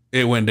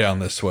it went down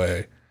this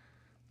way.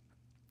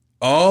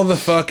 All the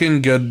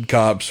fucking good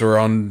cops were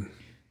on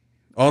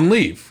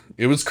leave.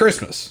 It was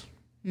Christmas.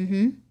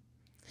 Mm-hmm.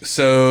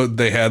 So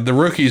they had the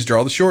rookies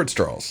draw the short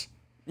straws.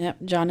 Yep,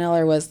 John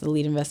Eller was the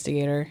lead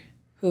investigator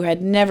who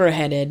had never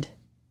headed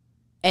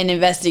an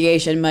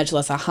investigation, much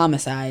less a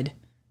homicide.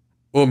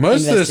 Well,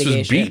 most of this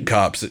was beat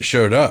cops that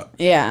showed up.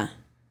 Yeah.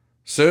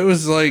 So it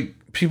was like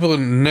people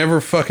had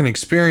never fucking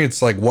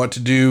experienced like what to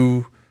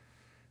do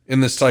in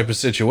this type of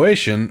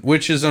situation,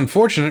 which is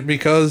unfortunate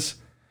because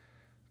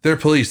they're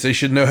police. They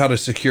should know how to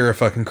secure a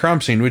fucking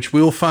crime scene, which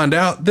we'll find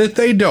out that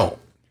they don't.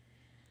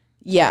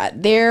 Yeah,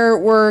 there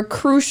were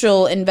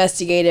crucial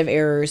investigative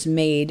errors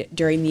made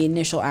during the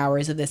initial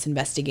hours of this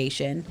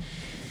investigation.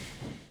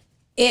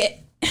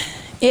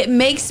 It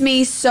makes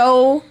me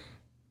so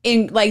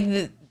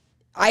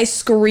I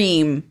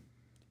scream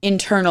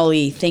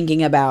internally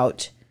thinking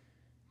about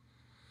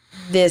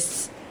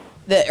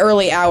the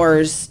early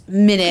hours,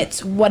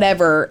 minutes,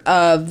 whatever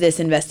of this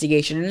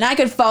investigation. And I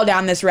could fall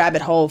down this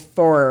rabbit hole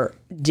for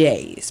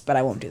days, but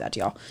I won't do that to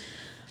y'all.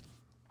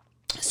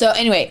 So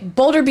anyway,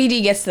 Boulder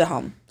PD gets to the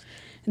home.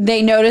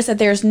 They notice that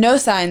there's no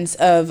signs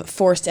of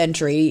forced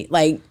entry,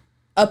 like,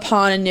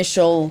 upon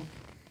initial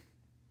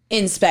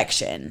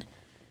inspection.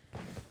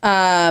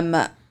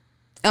 On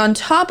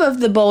top of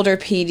the Boulder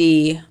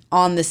PD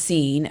on the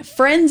scene,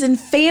 friends and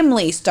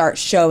family start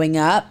showing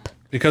up.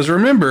 Because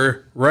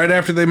remember, right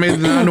after they made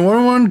the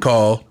 911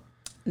 call,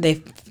 they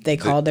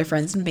called their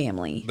friends and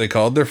family. They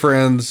called their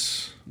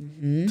friends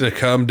to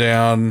come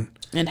down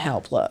and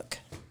help look.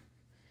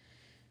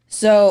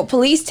 So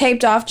police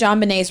taped off John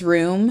Bonet's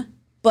room,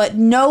 but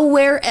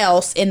nowhere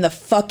else in the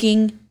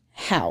fucking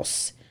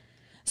house.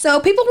 So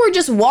people were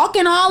just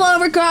walking all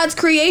over God's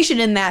creation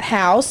in that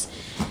house.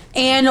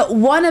 And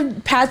one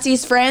of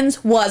Patsy's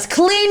friends was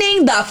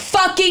cleaning the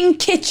fucking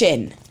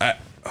kitchen.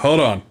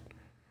 Hold on.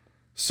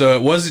 So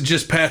it wasn't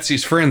just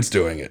Patsy's friends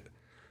doing it.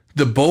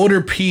 The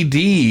Boulder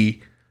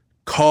PD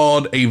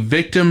called a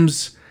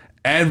victims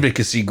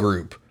advocacy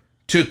group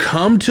to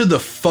come to the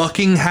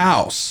fucking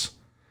house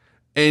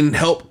and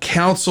help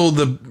counsel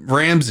the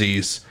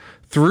Ramseys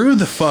through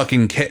the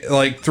fucking,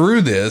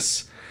 through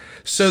this.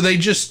 So they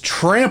just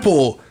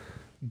trample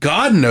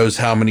God knows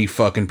how many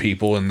fucking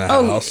people in the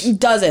house.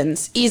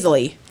 Dozens,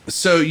 easily.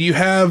 So you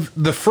have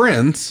the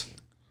friends,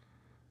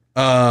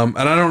 and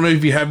I don't know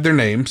if you have their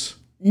names.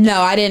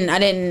 No, I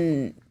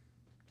didn't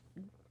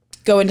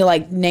go into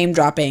like name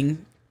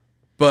dropping.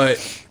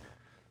 But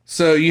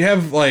so you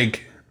have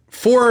like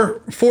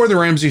four of the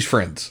Ramsey's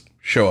friends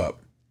show up.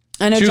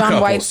 I know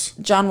John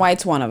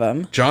White's one of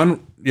them.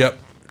 Yep.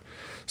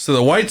 So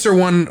the Whites are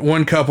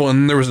one couple,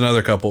 and there was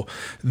another couple.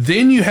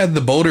 Then you had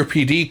the Boulder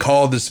PD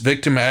call this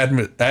victim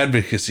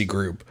advocacy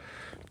group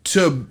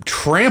to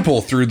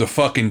trample through the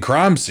fucking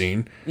crime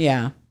scene.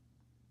 Yeah.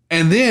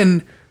 And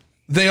then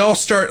they all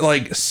start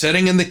like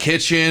sitting in the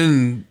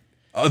kitchen.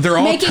 They're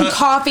all making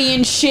coffee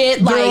and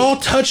shit. They're all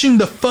touching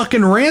the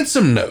fucking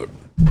ransom note.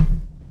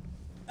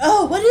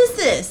 Oh, what is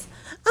this?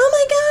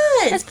 Oh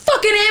my god! That's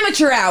fucking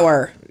amateur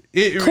hour.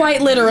 It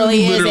quite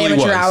literally is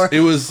amateur hour. It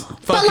was fucking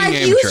But like,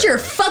 amateur use your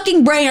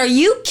fucking brain. Are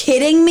you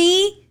kidding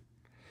me?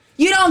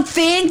 You don't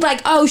think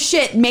like, oh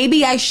shit,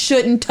 maybe I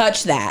shouldn't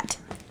touch that.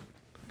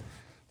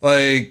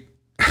 Like,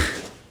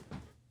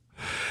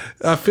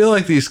 I feel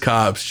like these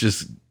cops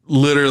just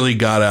literally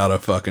got out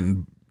of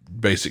fucking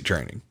basic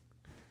training.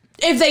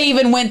 If they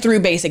even went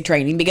through basic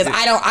training, because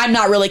I'm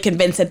not really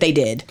convinced that they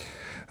did.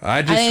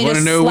 I just want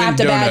to know when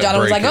slapped a badge on it.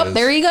 Was like, oh,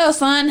 there you go,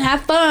 son.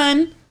 Have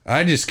fun.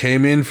 I just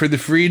came in for the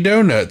free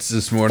donuts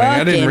this morning.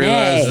 I didn't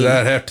realize that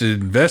I'd have to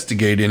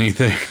investigate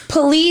anything.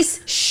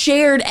 Police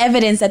shared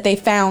evidence that they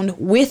found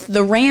with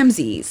the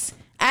Ramseys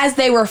as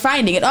they were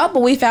finding it. Oh,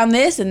 but we found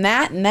this and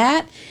that and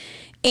that.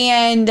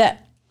 And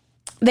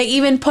they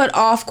even put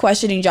off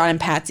questioning John and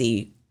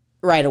Patsy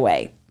right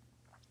away.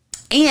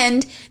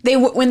 And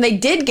when they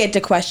did get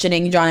to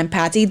questioning John and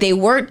Patsy, they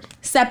weren't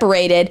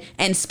separated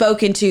and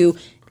spoken to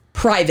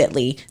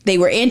privately. They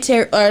were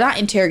not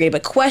interrogated,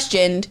 but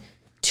questioned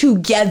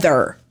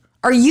together.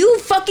 Are you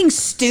fucking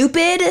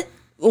stupid?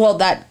 Well,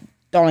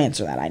 don't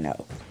answer that, I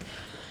know.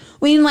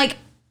 I mean, like,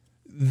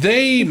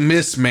 they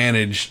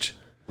mismanaged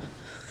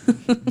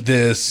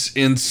this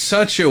in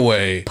such a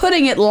way,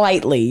 putting it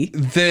lightly,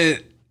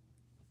 that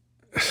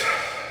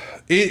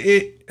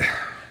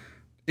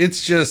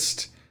it's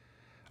just,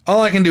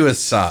 all I can do is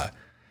sigh.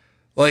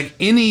 Like,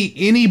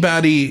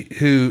 anybody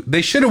who,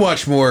 they should have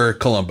watched more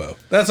Columbo.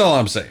 That's all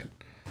I'm saying.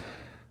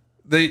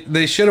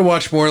 They should have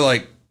watched more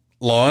like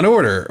Law and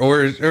Order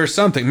or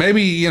something.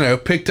 Maybe,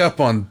 picked up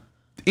on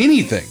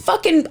anything.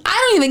 Fucking,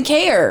 I don't even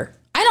care.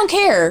 I don't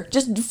care.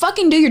 Just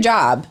fucking do your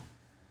job.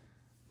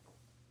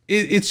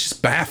 It's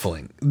just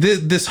baffling.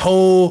 This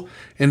whole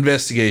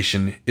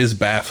investigation is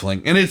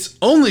baffling, and it's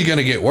only going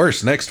to get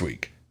worse next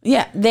week.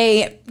 Yeah,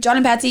 John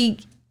and Patsy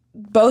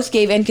both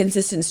gave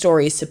inconsistent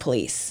stories to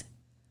police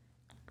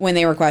when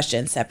they were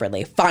questioned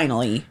separately.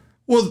 Finally.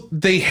 Well,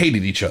 they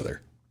hated each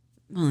other.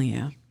 Oh,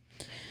 yeah.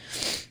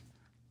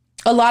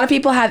 A lot of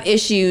people have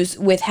issues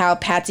with how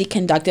Patsy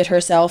conducted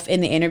herself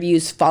in the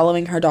interviews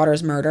following her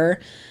daughter's murder.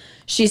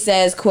 She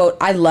says, quote,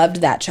 "I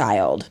loved that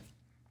child."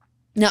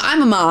 Now,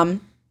 I'm a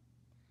mom,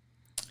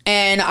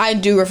 and I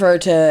do refer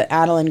to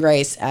Adeline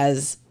Grace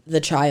as the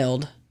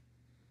child,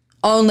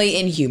 only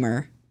in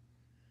humor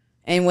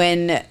and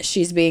when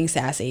she's being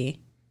sassy.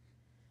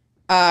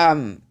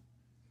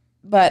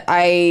 But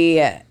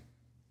I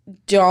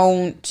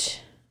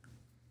don't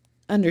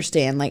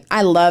understand. Like,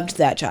 I loved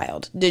that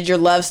child. Did your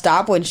love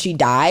stop when she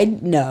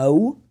died?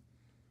 No.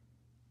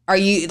 Are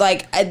you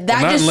like that?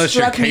 Not just unless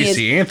you're struck me as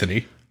Casey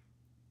Anthony.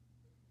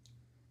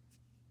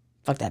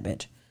 fuck that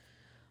bitch.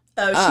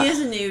 Oh, she has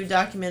a new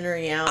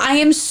documentary out. I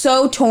am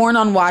so torn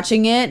on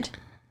watching it.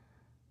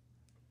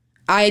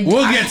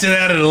 We'll get to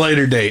that at a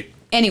later date.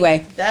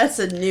 Anyway, That's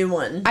a new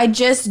one. I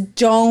just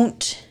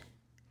don't.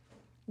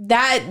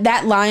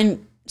 That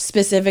line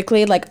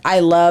specifically, like I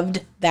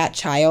loved that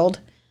child.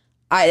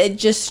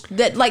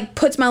 That like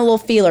puts my little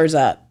feelers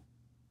up.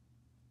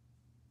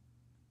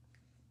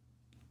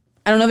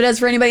 I don't know if it does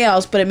for anybody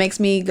else, but it makes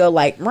me go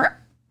like,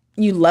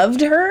 you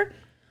loved her.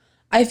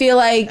 I feel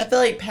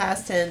like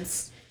past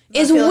tense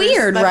is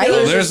weird, right?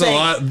 There's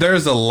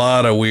a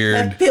lot of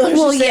weird. Feelers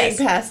Well, are saying yes.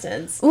 past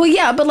tense. Well,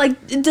 yeah, but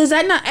like, does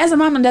that not, as a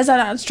mom, does that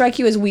not strike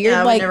you as weird?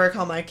 Yeah, I would like, never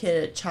call my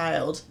kid a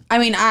child. I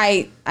mean,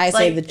 I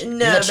say Like, the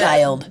no,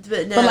 child,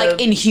 but no. but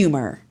like in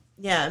humor.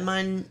 Yeah,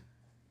 mine.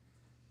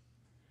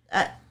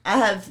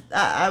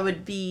 I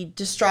would be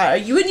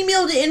distraught. You wouldn't even be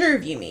able to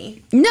interview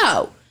me.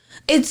 No,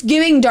 it's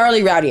giving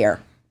Darlie Rowdier.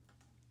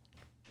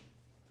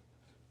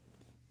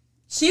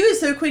 She was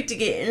so quick to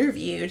get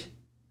interviewed.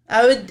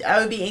 I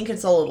would be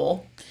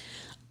inconsolable.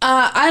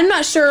 I'm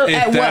not sure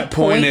at that what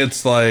point.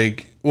 it's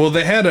like, well,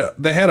 they had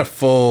a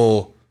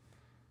full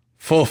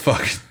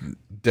fucking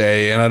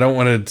day, and I don't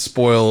want to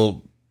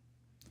spoil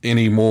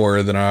any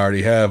more than I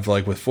already have,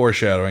 like with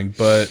foreshadowing,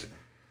 but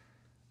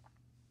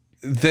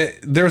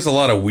there's a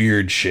lot of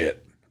weird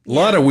shit. A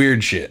lot of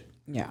weird shit.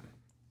 Yeah.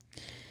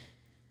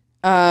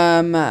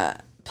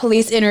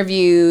 Police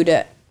interviewed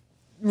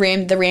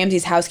the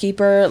Ramsey's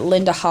housekeeper,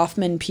 Linda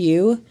Hoffman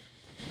Pugh,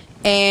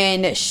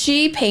 and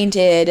she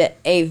painted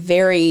a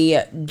very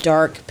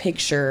dark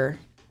picture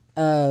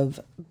of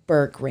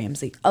Burke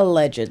Ramsey,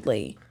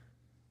 allegedly.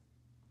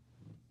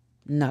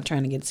 Not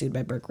trying to get sued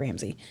by Burke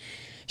Ramsey.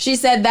 She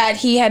said that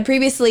he had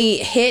previously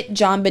hit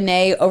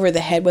JonBenét over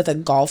the head with a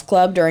golf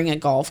club during a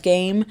golf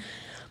game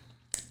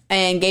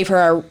and gave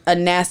her a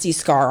nasty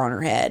scar on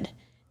her head.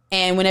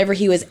 And whenever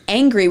he was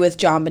angry with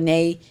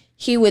JonBenét,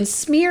 he would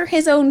smear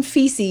his own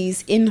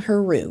feces in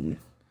her room.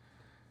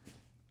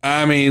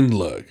 I mean,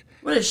 look.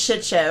 What a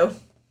shit show.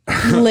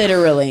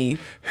 Literally.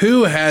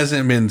 Who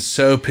hasn't been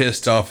so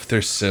pissed off with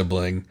their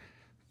sibling?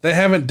 They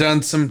haven't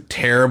done some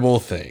terrible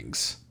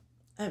things.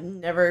 I've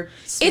never.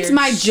 It's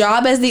my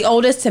job as the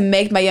oldest to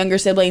make my younger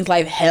siblings'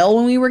 life hell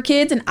when we were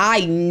kids, and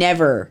I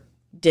never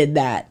did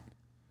that.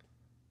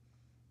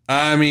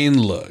 I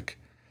mean, look.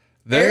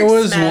 There Eric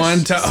was smashed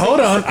one time. Hold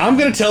on. I'm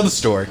going to tell the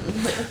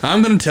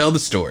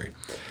story.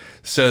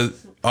 So,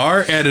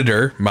 our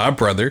editor, my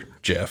brother,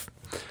 Jeff.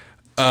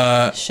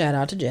 Shout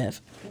out to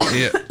Jeff.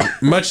 Yeah,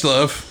 much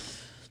love.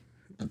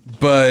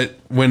 But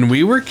when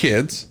we were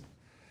kids,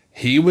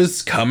 he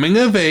was coming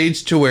of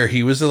age to where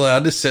he was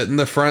allowed to sit in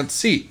the front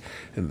seat.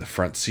 And the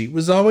front seat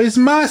was always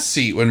my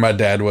seat when my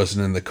dad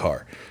wasn't in the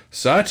car.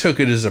 So I took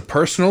it as a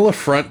personal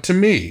affront to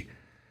me.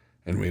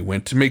 And we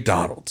went to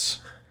McDonald's.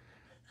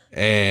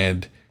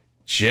 And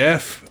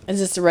Jeff... Is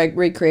this a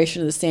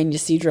recreation of the San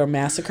Ysidro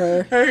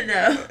massacre? I don't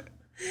know.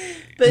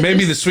 But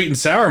maybe the Sweet and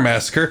Sour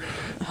Massacre.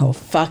 Oh,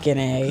 fucking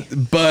A.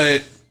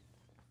 But...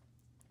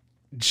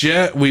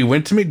 we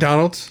went to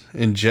McDonald's,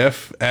 and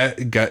Jeff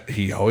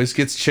he always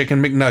gets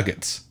chicken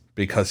McNuggets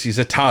because he's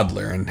a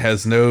toddler and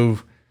has no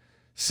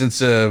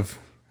sense of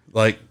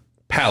like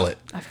palate.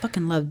 I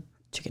fucking love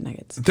chicken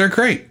nuggets. They're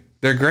great.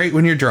 They're great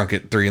when you're drunk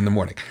at 3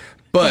 a.m.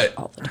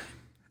 But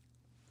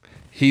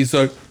he's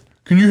like,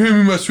 "Can you hand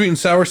me my sweet and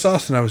sour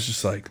sauce?" And I was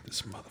just like,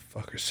 "This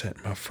motherfucker sat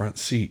in my front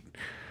seat,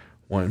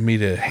 wanted me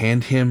to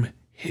hand him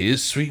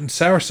his sweet and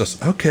sour sauce."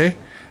 Okay.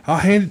 I'll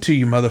hand it to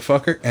you,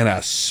 motherfucker. And I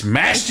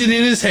smashed it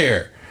in his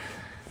hair.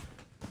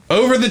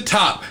 Over the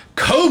top.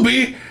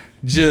 Kobe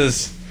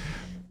just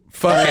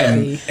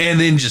fucking, and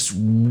then just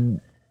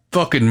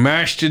fucking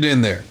mashed it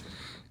in there.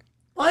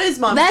 Why is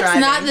mom That's driving?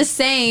 not the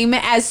same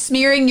as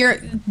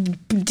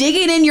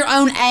digging in your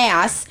own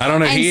ass. I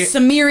don't know. And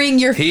smearing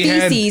your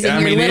feces in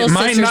your little it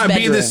might sister's not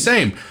bedroom. be the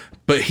same,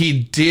 but he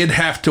did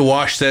have to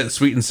wash that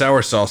sweet and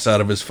sour sauce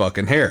out of his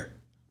fucking hair.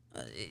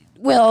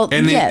 Well,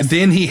 And yes.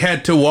 then he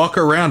had to walk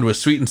around with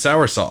sweet and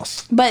sour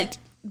sauce. But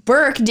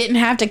Burke didn't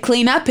have to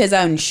clean up his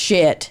own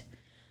shit.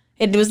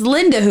 It was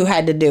Linda who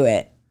had to do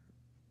it.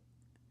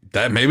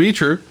 That may be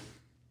true.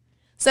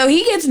 So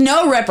he gets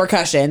no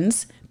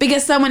repercussions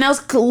because someone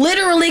else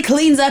literally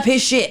cleans up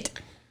his shit.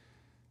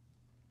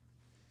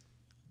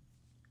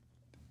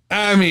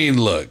 I mean,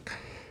 look.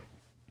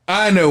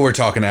 I know we're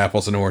talking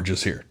apples and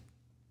oranges here.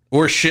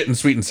 Or shit and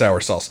sweet and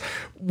sour sauce.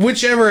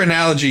 Whichever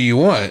analogy you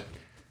want.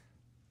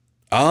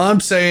 All I'm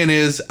saying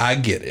is, I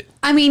get it.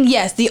 I mean,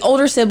 yes, the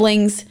older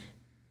sibling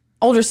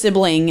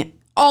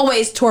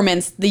always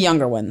torments the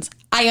younger ones.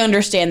 I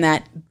understand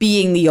that,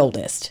 being the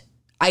oldest.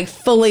 I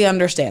fully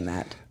understand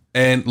that.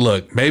 And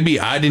look, maybe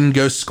I didn't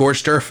go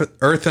scorched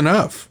earth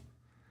enough.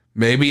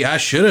 Maybe I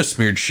should have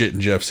smeared shit in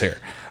Jeff's hair.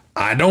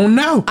 I don't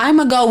know. I'm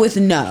going to go with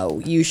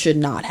no, you should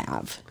not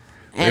have.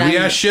 And Maybe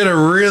I should have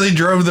really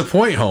drove the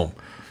point home.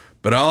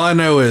 But all I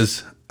know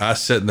is I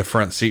sat in the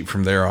front seat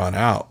from there on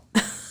out.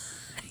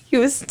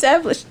 You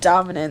established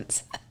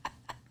dominance.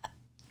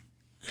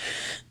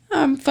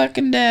 I'm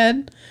fucking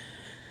dead.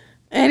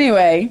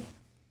 Anyway,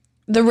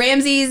 the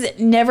Ramseys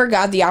never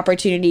got the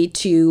opportunity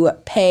to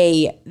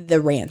pay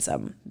the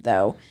ransom,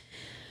 though.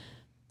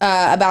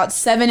 About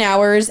 7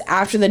 hours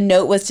after the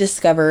note was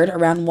discovered,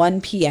 around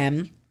 1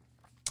 p.m.,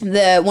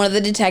 one of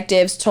the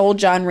detectives told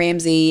John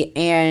Ramsey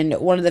and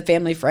one of the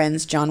family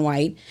friends, John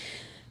White,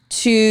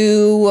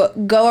 to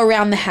go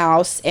around the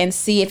house and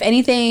see if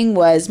anything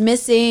was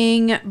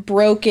missing,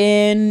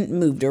 broken,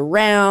 moved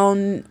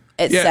around,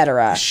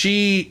 etc.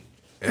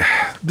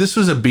 This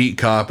was a beat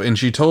cop, and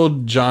she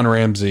told John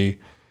Ramsey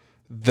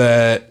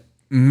that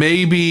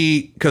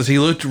maybe, because he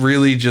looked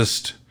really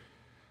just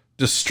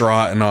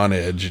distraught and on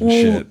edge and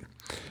shit,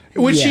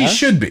 which he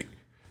should be.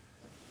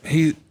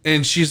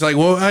 And she's like,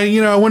 well,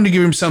 I wanted to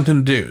give him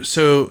something to do.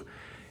 So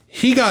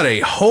he got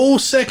a whole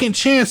second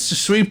chance to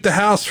sweep the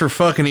house for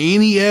fucking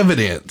any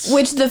evidence.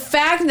 Which the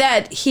fact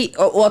that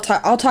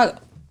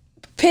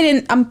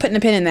I'm putting a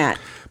pin in that.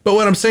 But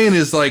what I'm saying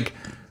is, like,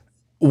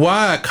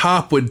 why a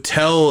cop would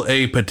tell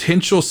a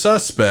potential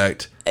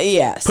suspect.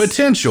 Yes.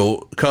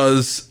 Potential,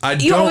 because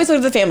You always look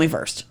at the family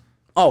first.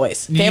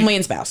 Always. Family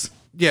and spouse.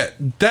 Yeah,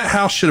 that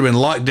house should have been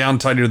locked down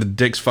tighter than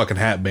Dick's fucking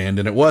hat band,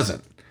 and it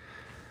wasn't.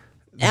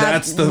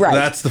 That's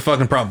the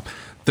fucking problem.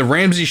 The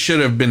Ramseys should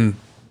have been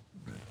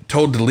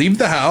told to leave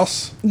the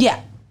house.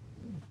 Yeah.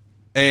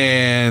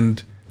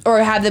 Or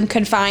have them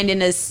confined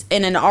in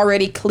an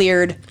already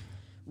cleared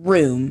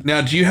room.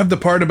 Now, do you have the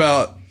part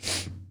about,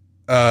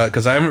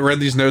 because I haven't read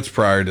these notes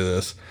prior to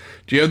this,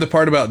 do you have the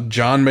part about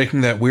John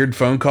making that weird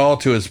phone call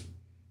to his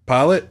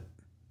pilot?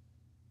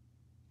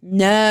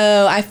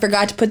 No, I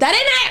forgot to put that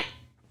in there.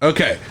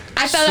 Okay.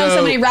 I fell down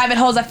so many rabbit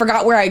holes, I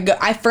forgot where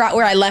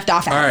I left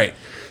off at. All right.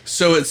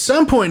 So at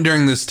some point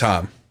during this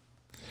time,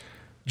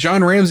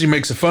 John Ramsey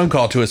makes a phone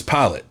call to his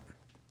pilot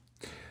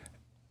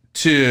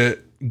to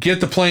get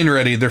the plane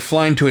ready. They're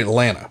flying to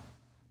Atlanta.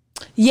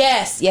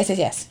 Yes.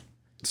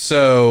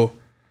 So,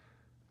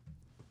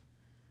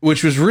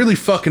 which was really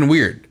fucking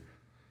weird.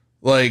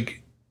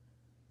 Like,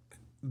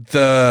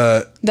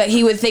 that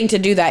he would think to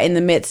do that in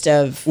the midst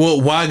of... Well,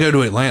 why go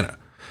to Atlanta?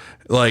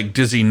 Like,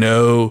 does he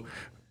know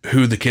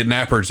who the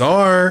kidnappers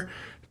are?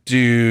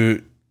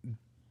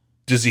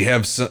 Does he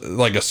have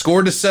like a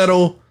score to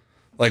settle?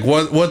 Like,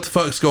 what the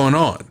fuck's going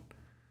on?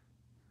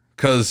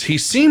 Because he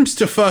seems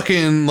to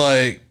fucking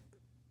like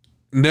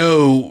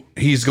know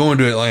he's going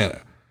to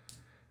Atlanta,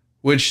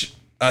 which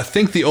I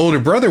think the older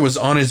brother was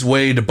on his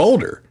way to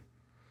Boulder.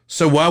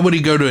 So why would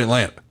he go to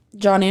Atlanta?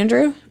 John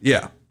Andrew?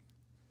 Yeah.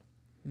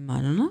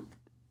 I don't know.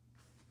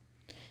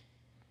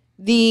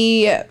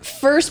 The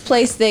first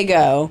place they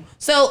go.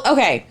 So,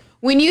 okay,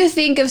 when you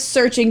think of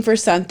searching for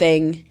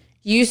something,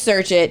 you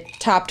search it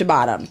top to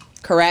bottom,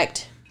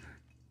 correct?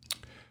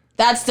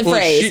 That's the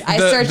phrase. I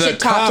searched it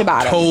top to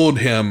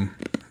bottom.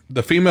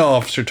 The female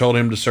officer told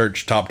him to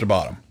search top to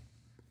bottom.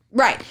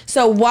 Right.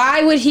 So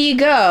why would he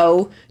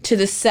go to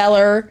the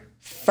cellar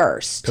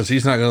first? Because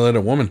he's not going to let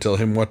a woman tell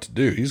him what to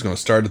do. He's going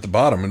to start at the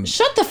bottom. And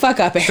shut the fuck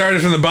up, Aaron.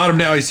 Started from the bottom,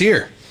 now he's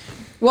here.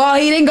 Well,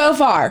 he didn't go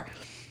far.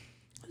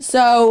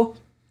 So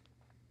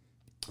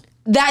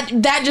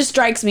that just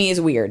strikes me as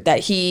weird that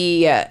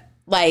he,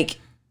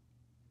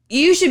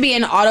 you should be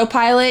an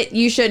autopilot.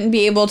 You shouldn't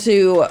be able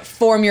to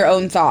form your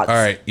own thoughts. All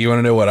right. You want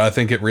to know what I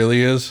think it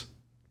really is?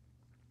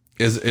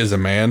 Is a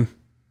man.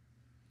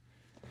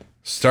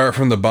 Start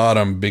from the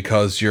bottom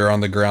because you're on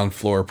the ground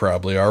floor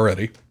probably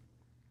already.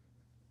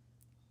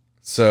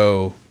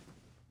 So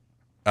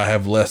I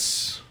have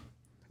less,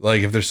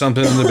 like, if there's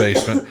something in the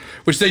basement,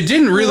 which they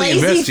didn't really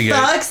investigate.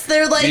 Fucks,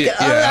 they're like,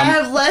 I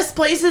have less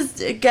places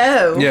to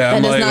go. Yeah,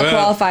 that does not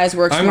qualify as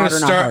work smarter,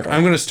 not harder.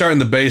 I'm going to start in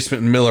the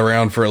basement and mill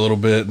around for a little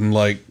bit and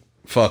like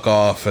fuck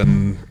off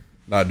and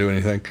not do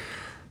anything.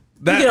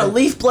 You're going to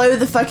leaf blow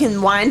the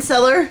fucking wine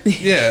cellar?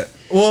 Yeah.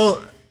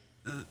 Well,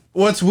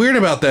 what's weird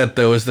about that,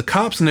 though, is the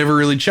cops never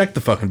really checked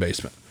the fucking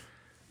basement.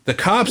 The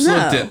cops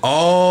looked at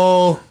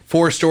all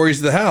 4 stories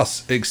of the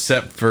house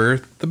except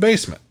for the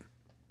basement.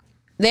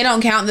 They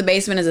don't count the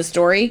basement as a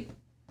story?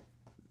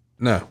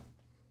 No.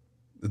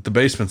 The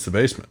basement's the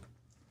basement.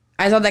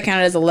 I thought that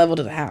counted as a level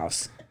to the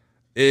house.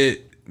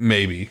 It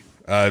maybe.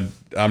 I'm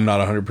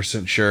not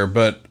 100% sure,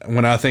 but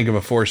when I think of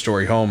a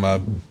 4-story home,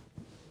 I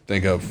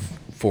think of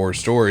 4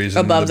 stories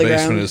and above the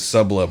basement ground. is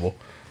sub-level.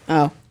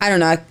 Oh, I don't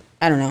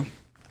know.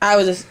 I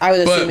was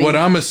assuming. But what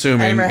I'm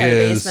assuming I never had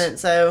a is basement,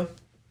 so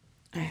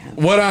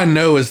what I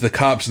know is the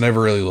cops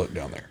never really looked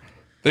down there.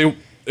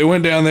 They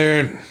went down there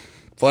and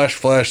flashed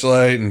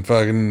flashlight and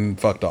fucking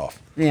fucked off.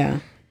 Yeah.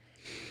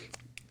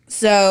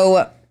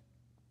 So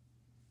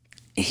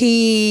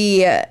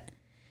he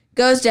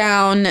goes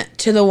down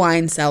to the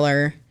wine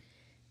cellar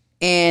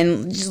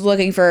and just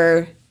looking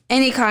for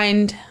any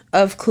kind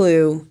of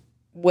clue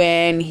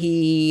when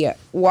he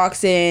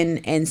walks in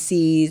and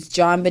sees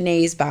John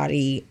Benet's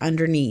body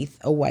underneath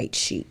a white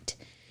sheet.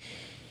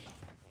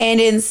 And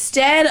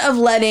instead of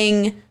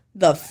letting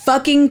the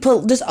fucking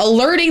just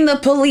alerting the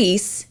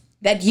police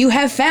that you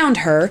have found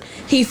her,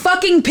 he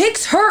fucking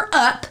picks her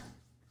up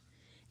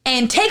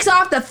and takes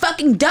off the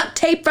fucking duct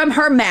tape from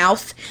her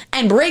mouth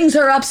and brings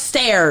her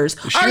upstairs.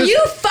 Are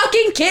you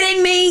fucking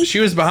kidding me? She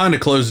was behind a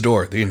closed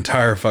door the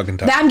entire fucking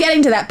time. I'm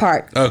getting to that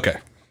part. Okay.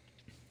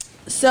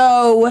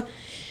 So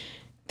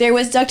there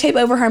was duct tape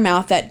over her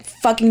mouth that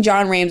fucking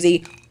John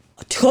Ramsey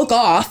took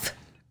off.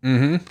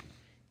 Mm-hmm.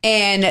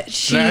 And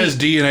she... That has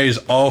DNA's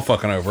all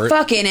fucking over it.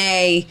 Fucking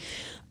A.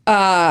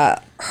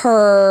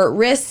 Her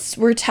wrists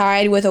were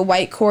tied with a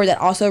white cord that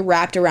also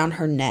wrapped around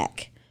her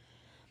neck.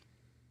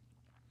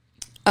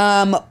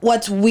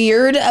 What's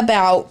weird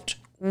about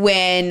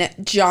when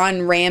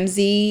John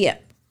Ramsey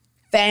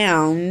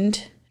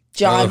found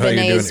John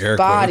Benet's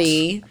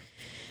body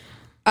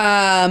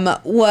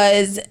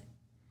was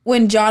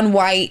when John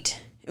White,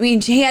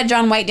 he had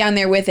John White down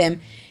there with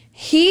him.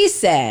 He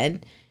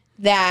said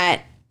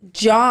that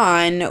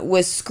John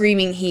was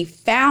screaming he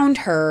found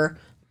her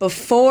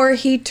before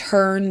he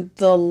turned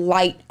the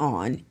light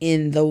on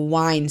in the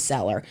wine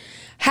cellar.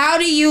 How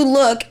do you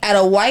look at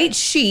a white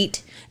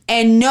sheet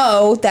and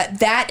know that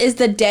that is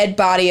the dead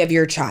body of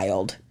your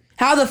child?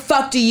 How the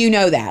fuck do you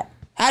know that?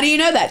 How do you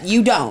know that?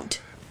 You don't.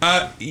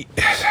 I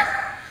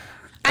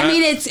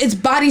mean, it's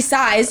body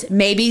size,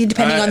 maybe,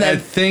 depending on the... I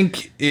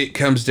think it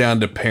comes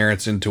down to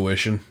parents'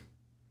 intuition.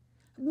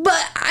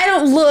 But I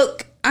don't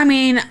look... I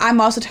mean,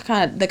 I'm also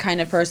the kind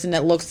of person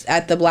that looks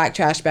at the black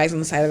trash bags on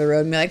the side of the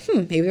road and be like,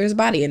 maybe there's a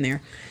body in there.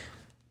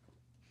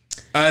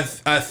 I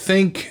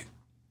think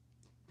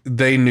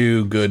they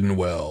knew good and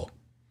well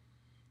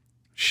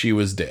she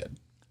was dead.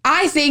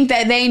 I think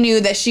that they knew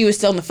that she was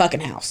still in the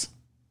fucking house.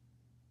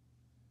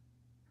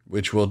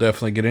 Which we'll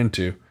definitely get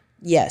into.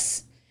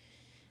 Yes.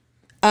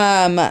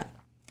 Yeah,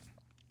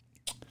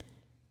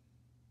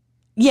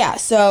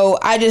 so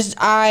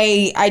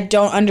I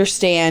don't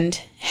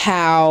understand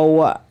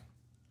how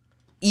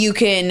you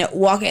can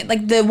walk in.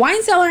 Like, the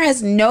wine cellar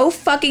has no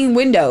fucking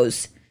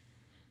windows.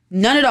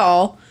 None at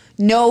all.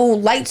 No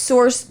light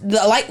source. The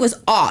light was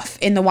off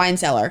in the wine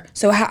cellar.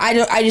 So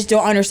I just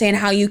don't understand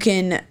how you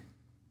can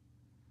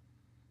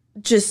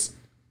just,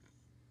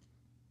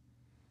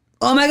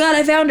 oh my God,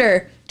 I found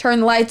her. Turn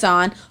the lights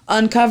on,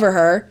 uncover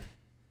her.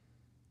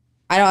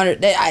 I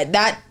don't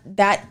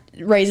that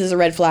raises a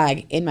red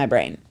flag in my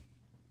brain.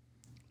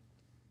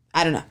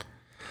 I don't know.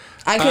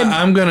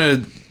 I'm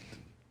gonna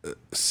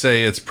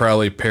say it's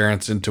probably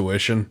parents'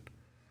 intuition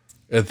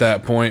at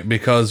that point,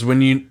 because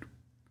when you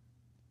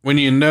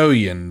know,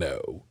 you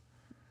know.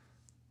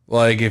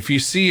 Like, if you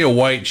see a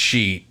white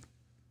sheet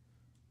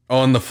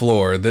on the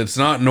floor that's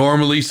not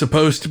normally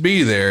supposed to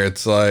be there,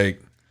 it's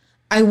like,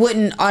 I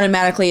wouldn't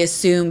automatically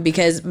assume,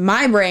 because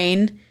my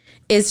brain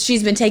is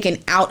she's been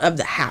taken out of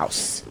the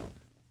house.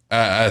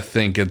 I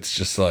think it's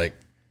just like,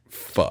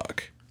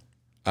 fuck,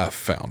 I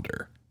found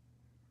her.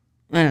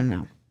 I don't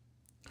know.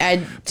 To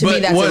me, that's a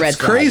red flag. What's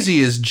crazy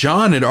is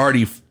John had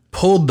already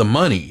pulled the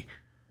money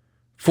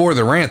for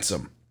the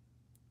ransom.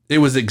 It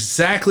was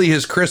exactly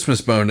his Christmas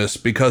bonus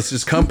because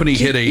his company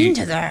hit a...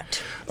 into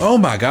that. Oh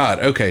my God.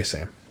 Okay,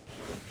 Sam.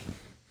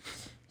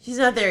 She's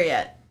not there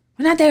yet.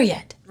 We're not there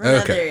yet. We're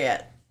not there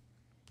yet.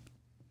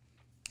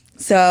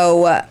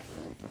 So,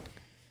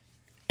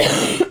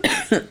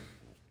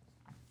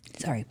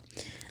 sorry,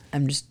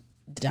 I'm just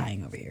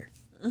dying over here.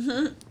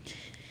 Mm-hmm.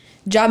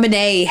 John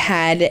Bonet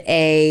had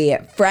a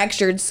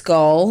fractured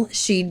skull.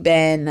 She'd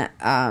been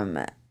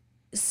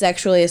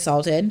sexually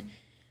assaulted,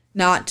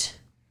 not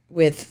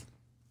with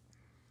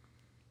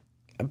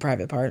a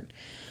private part.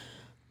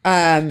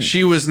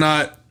 She was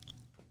not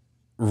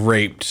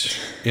raped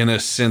in a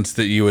sense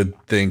that you would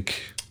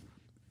think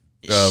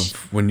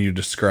of when you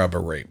describe a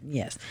rape.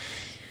 Yes.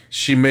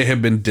 She may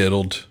have been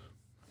diddled.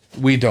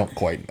 We don't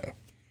quite know.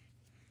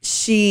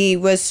 She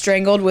was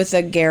strangled with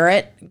a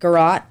garrote.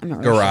 I'm not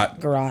really sure.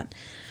 Garrote.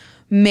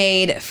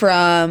 Made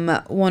from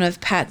one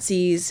of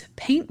Patsy's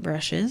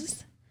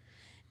paintbrushes.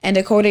 And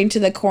according to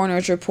the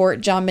coroner's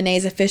report, John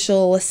Bonet's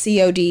official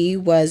COD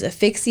was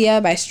asphyxia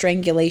by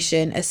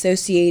strangulation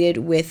associated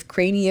with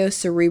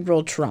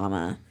craniocerebral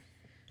trauma,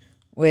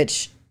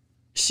 which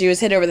she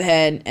was hit over the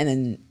head and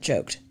then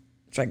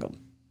strangled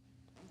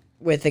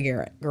with the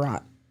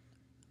garrote.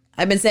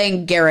 I've been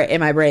saying garrote in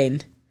my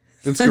brain.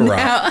 It's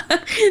garrote.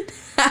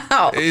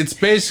 It's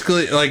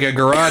basically like a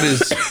garrote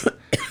is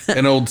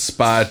an old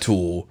spy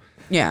tool.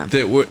 Yeah.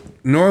 That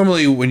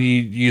normally when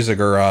you use a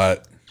garrote,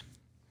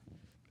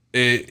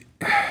 you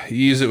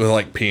use it with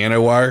like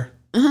piano wire.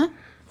 Uh-huh.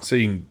 So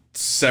you can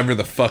sever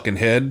the fucking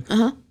head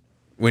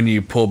when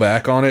you pull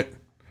back on it.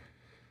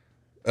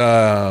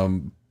 But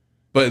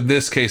in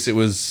this case, it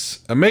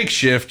was a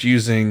makeshift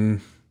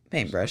using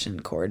paintbrush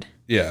and cord.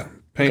 Yeah.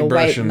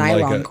 Paintbrush and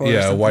like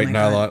a white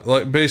nylon.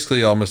 Like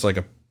basically almost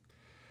like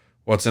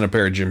what's in a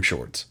pair of gym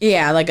shorts.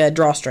 Yeah, like a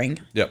drawstring.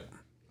 Yep.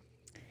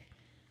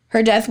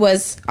 Her death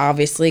was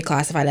obviously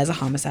classified as a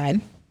homicide.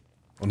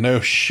 Well, no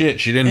shit.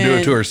 She didn't do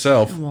it to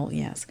herself. Well,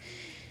 yes.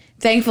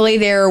 Thankfully,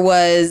 there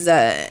was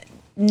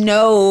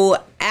no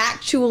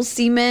actual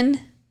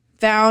semen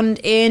found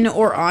in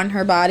or on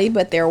her body,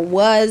 but there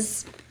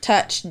was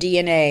touch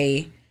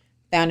DNA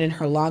found in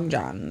her long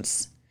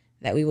johns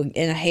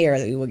in a hair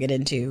that we will get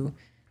into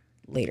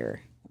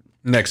later.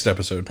 Next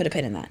episode. Put a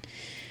pin in that.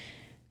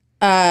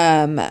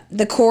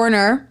 The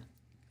coroner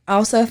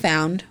also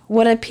found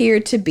what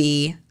appeared to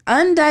be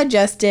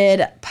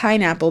undigested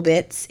pineapple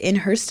bits in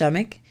her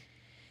stomach,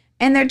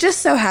 and there just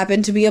so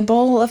happened to be a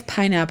bowl of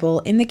pineapple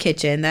in the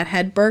kitchen that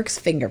had Burke's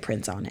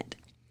fingerprints on it.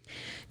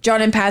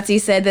 John and Patsy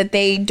said that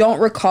they don't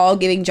recall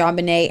giving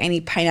JonBenét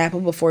any pineapple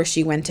before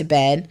she went to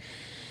bed,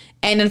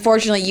 and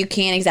unfortunately you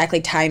can't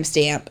exactly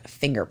timestamp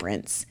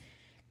fingerprints.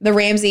 The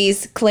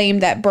Ramseys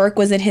claimed that Burke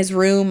was in his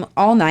room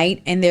all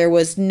night, and there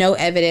was no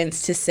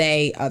evidence to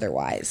say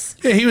otherwise.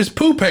 Yeah, he was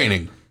poo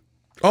painting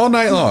all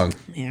night long.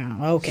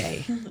 Yeah,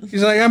 okay.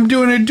 He's like, I'm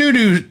doing a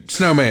doo-doo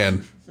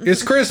snowman.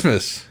 It's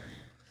Christmas.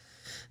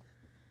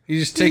 He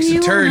just takes a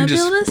turd and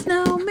just... build a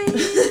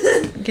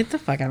snowman? Get the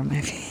fuck out of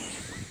my face.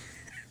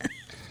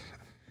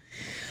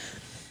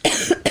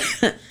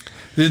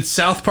 Did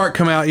South Park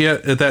come out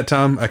yet at that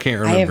time? I can't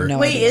remember. I have no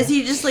Wait, idea. is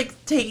he just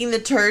like taking the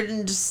turd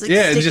and just like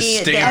Yeah, sticking just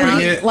it stamping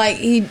down? it. Like,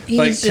 he's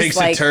Like, just takes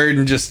like, a turd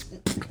and just...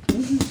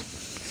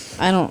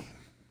 I'm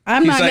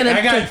He's not like, gonna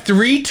I got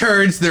 3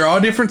 turds. They're all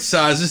different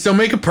sizes. They'll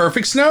make a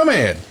perfect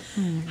snowman.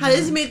 How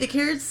does he make the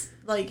carrots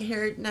like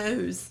hair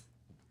nose?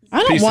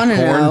 I don't piece of want to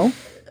corn. know.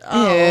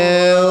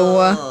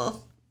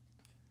 Oh.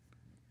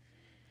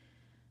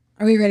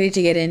 Are we ready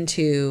to get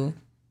into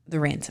the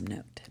ransom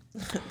note?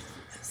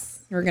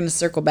 We're going to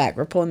circle back.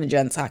 We're pulling the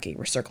Jen Psaki.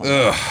 We're circling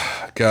back.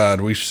 Ugh, God,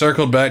 we've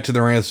circled back to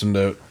the ransom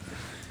note.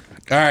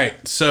 All right,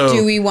 so...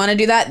 Do we want to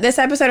do that this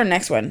episode or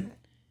next one?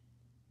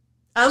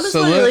 I almost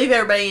So want to let- leave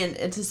everybody in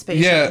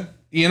anticipation. Yeah,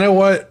 you know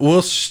what?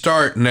 We'll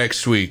start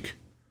next week.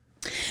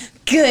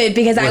 Good,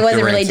 because I With the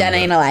wasn't really ransom done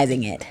note.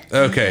 analyzing it.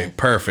 Okay,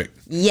 perfect.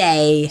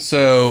 Yay.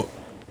 So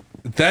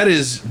that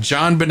is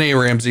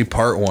JonBenét Ramsey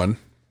Part 1.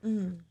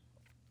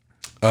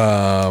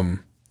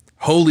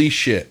 Holy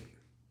shit.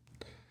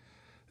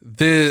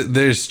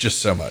 There's just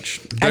so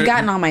much. I've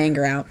gotten all my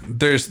anger out.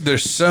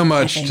 There's so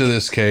much to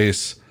this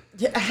case.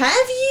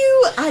 Have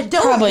you? I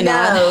don't Probably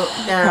not. know.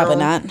 No. Probably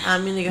not.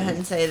 I'm going to go ahead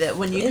and say that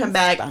when you come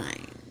back,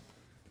 Fine.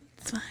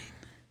 It's fine.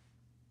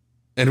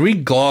 And we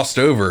glossed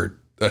over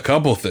a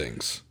couple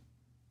things.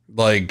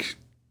 Like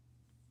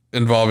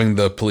involving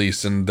the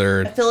police and I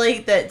their... feel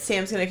like that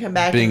Sam's going to come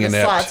back Being and the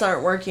inept. slots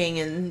aren't working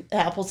and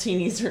Apple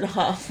Teenies are not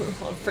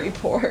on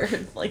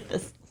Freeport. Like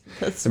this.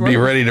 Be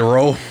ready to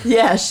roll.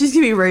 Yeah, she's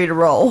going to be ready to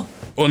roll.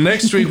 Well,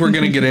 next week we're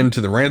going to get into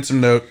the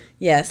ransom note.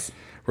 Yes.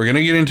 We're going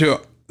to get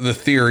into the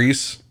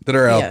theories that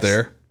are out Yes.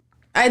 there.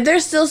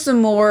 There's still some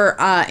more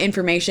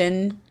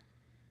information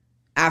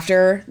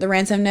after the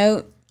ransom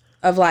note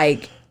of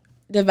like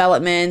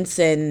developments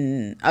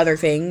and other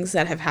things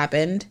that have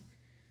happened.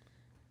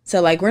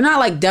 So like we're not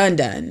like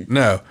done.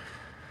 No.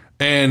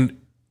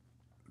 And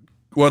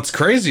what's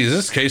crazy is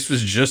this case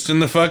was just in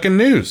the fucking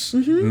news.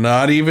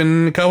 Not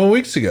even a couple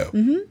weeks ago.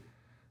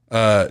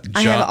 I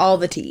have all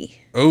the tea.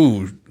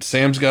 Oh,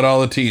 Sam's got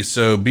all the tea.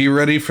 So be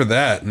ready for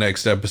that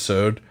next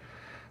episode.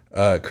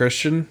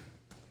 Christian,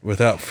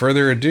 without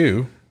further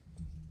ado,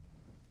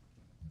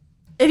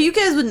 If you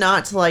guys would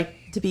not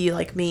like to be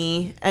like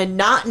me and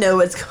not know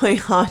what's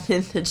going on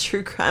in the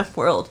true crime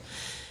world,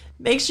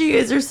 make sure you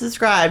guys are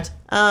subscribed.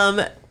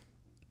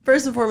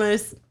 First and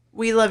foremost,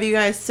 we love you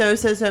guys so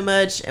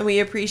much, and we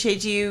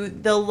appreciate you.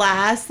 The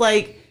last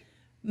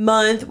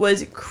month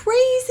was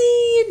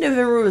crazy.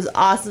 November was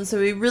awesome, so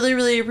we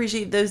really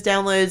appreciate those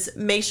downloads.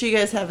 Make sure you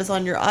guys have us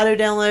on your auto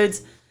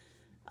downloads.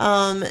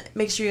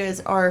 Make sure you guys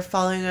are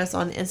following us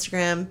on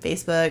Instagram,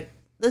 Facebook,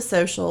 the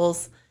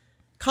socials.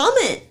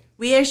 Comment.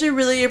 We actually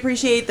really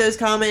appreciate those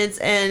comments,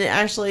 and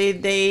actually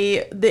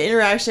the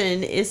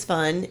interaction is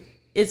fun.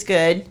 It's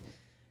good.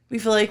 We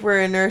feel like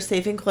we're in our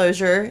safe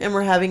enclosure and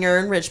we're having our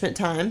enrichment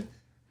time.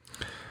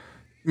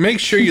 make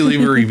sure you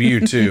leave a review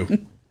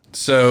too.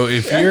 So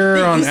if you're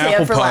You on stay up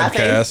Apple for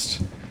laughing.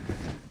 Podcast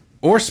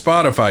or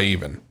Spotify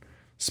even,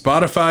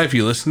 Spotify, if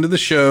you listen to the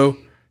show,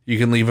 you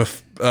can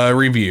leave a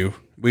review.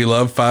 We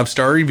love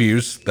 5-star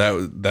reviews.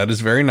 That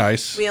is very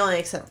nice. We only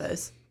accept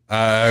those.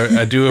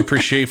 I do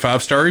appreciate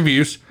 5-star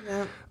reviews.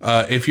 Yep.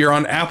 If you're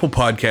on Apple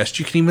Podcast,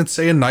 you can even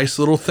say a nice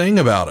little thing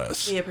about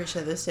us. We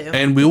appreciate those too.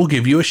 And we will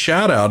give you a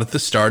shout out at the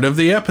start of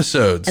the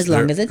episodes. As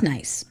long as it's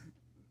nice.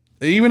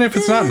 Even if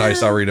it's not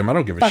nice, I'll read them. I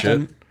don't give a Fuck shit.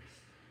 'em.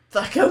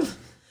 Fuck them.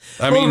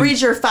 I We'll mean, read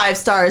your 5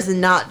 stars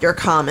and not your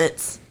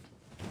comments.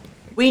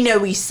 We know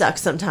we suck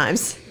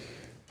sometimes.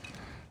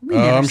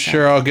 I'm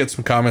sure I'll get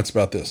some comments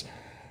about this.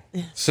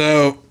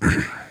 So,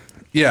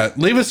 yeah,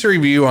 leave us a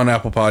review on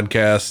Apple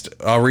Podcast.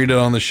 I'll read it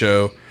on the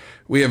show.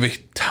 We have a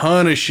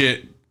ton of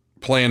shit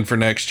planned for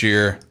next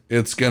year.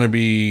 It's going to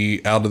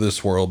be out of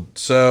this world.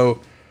 So,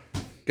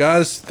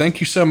 guys, thank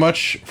you so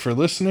much for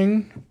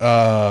listening.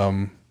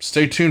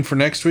 Stay tuned for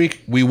next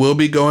week. We will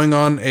be going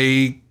on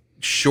a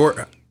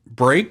short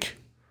break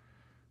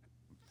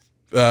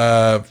for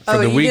Are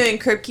the you week. doing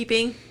crypt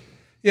keeping?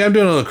 Yeah, I'm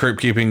doing a little crypt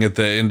keeping at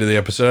the end of the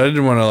episode. I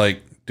didn't want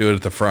to do it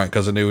at the front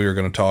because I knew we were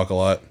going to talk a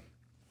lot.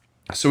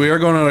 So we are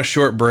going on a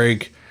short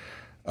break.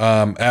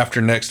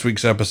 After next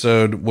week's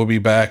episode, we'll be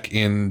back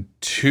in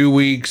 2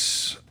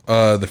 weeks.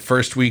 The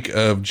first week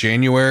of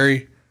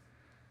January.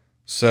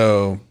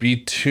 So be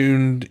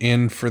tuned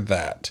in for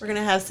that. We're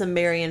gonna have some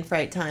Marion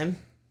Fright time.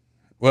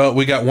 Well,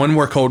 we got one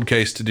more cold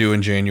case to do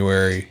in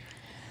January.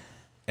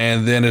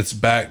 And then it's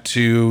back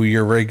to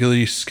your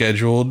regularly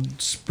scheduled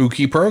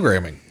spooky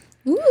programming.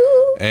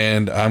 Ooh.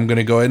 And I'm going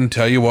to go ahead and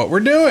tell you what we're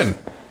doing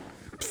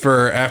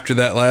for after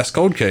that last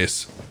cold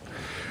case.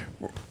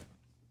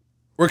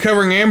 We're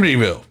covering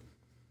Amityville. Oh,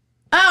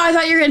 I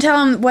thought you were going to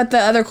tell him what the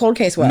other cold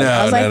case was.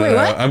 I was like, wait,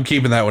 what? I'm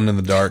keeping that one in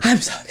the dark. I'm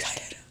so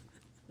excited.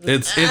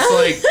 It's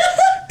like,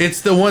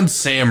 it's the one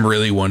Sam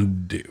really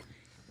wanted to do.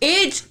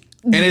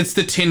 And it's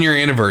the 10-year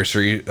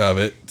anniversary of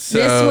it. So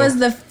This was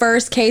the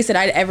first case that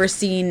I'd ever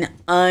seen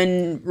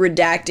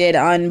unredacted,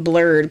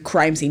 unblurred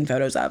crime scene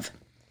photos of.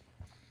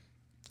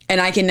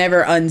 And I can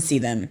never unsee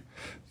them.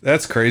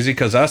 That's crazy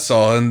because I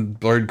saw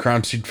unblurred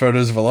crime scene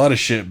photos of a lot of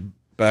shit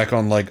back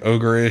on like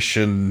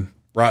Ogreish and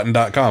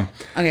Rotten.com.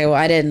 Okay, well,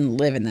 I didn't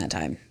live in that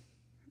time.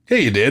 Yeah,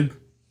 you did.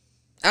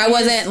 I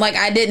wasn't, like,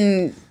 I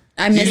missed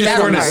You just that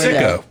weren't a part.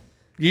 sicko.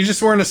 You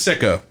just weren't a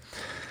sicko.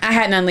 I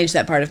hadn't unleashed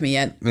that part of me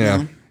yet. Yeah.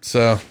 No.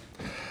 So,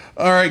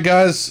 all right,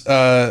 guys.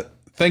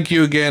 Thank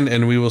you again,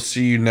 and we will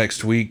see you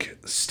next week.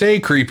 Stay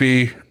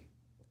creepy.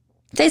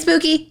 Stay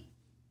spooky.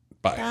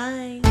 Bye.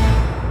 Bye.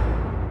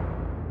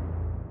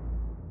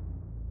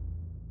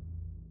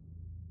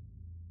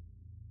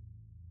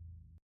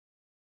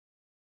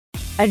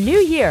 A new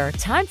year,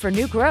 time for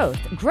new growth.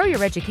 Grow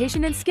your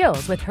education and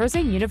skills with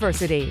Herzing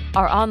University.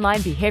 Our online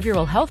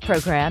behavioral health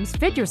programs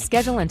fit your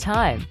schedule and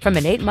time. From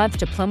an 8-month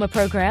diploma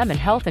program in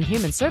health and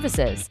human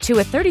services to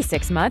a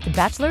 36-month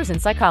bachelor's in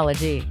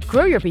psychology.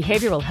 Grow your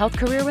behavioral health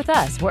career with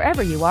us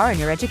wherever you are in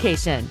your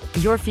education.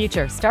 Your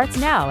future starts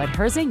now at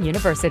Herzing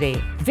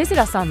University. Visit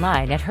us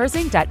online at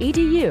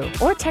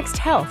herzing.edu or text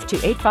health to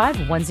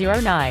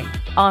 85109.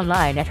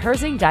 Online at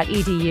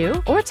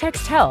herzing.edu or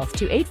text health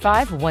to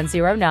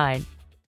 85109.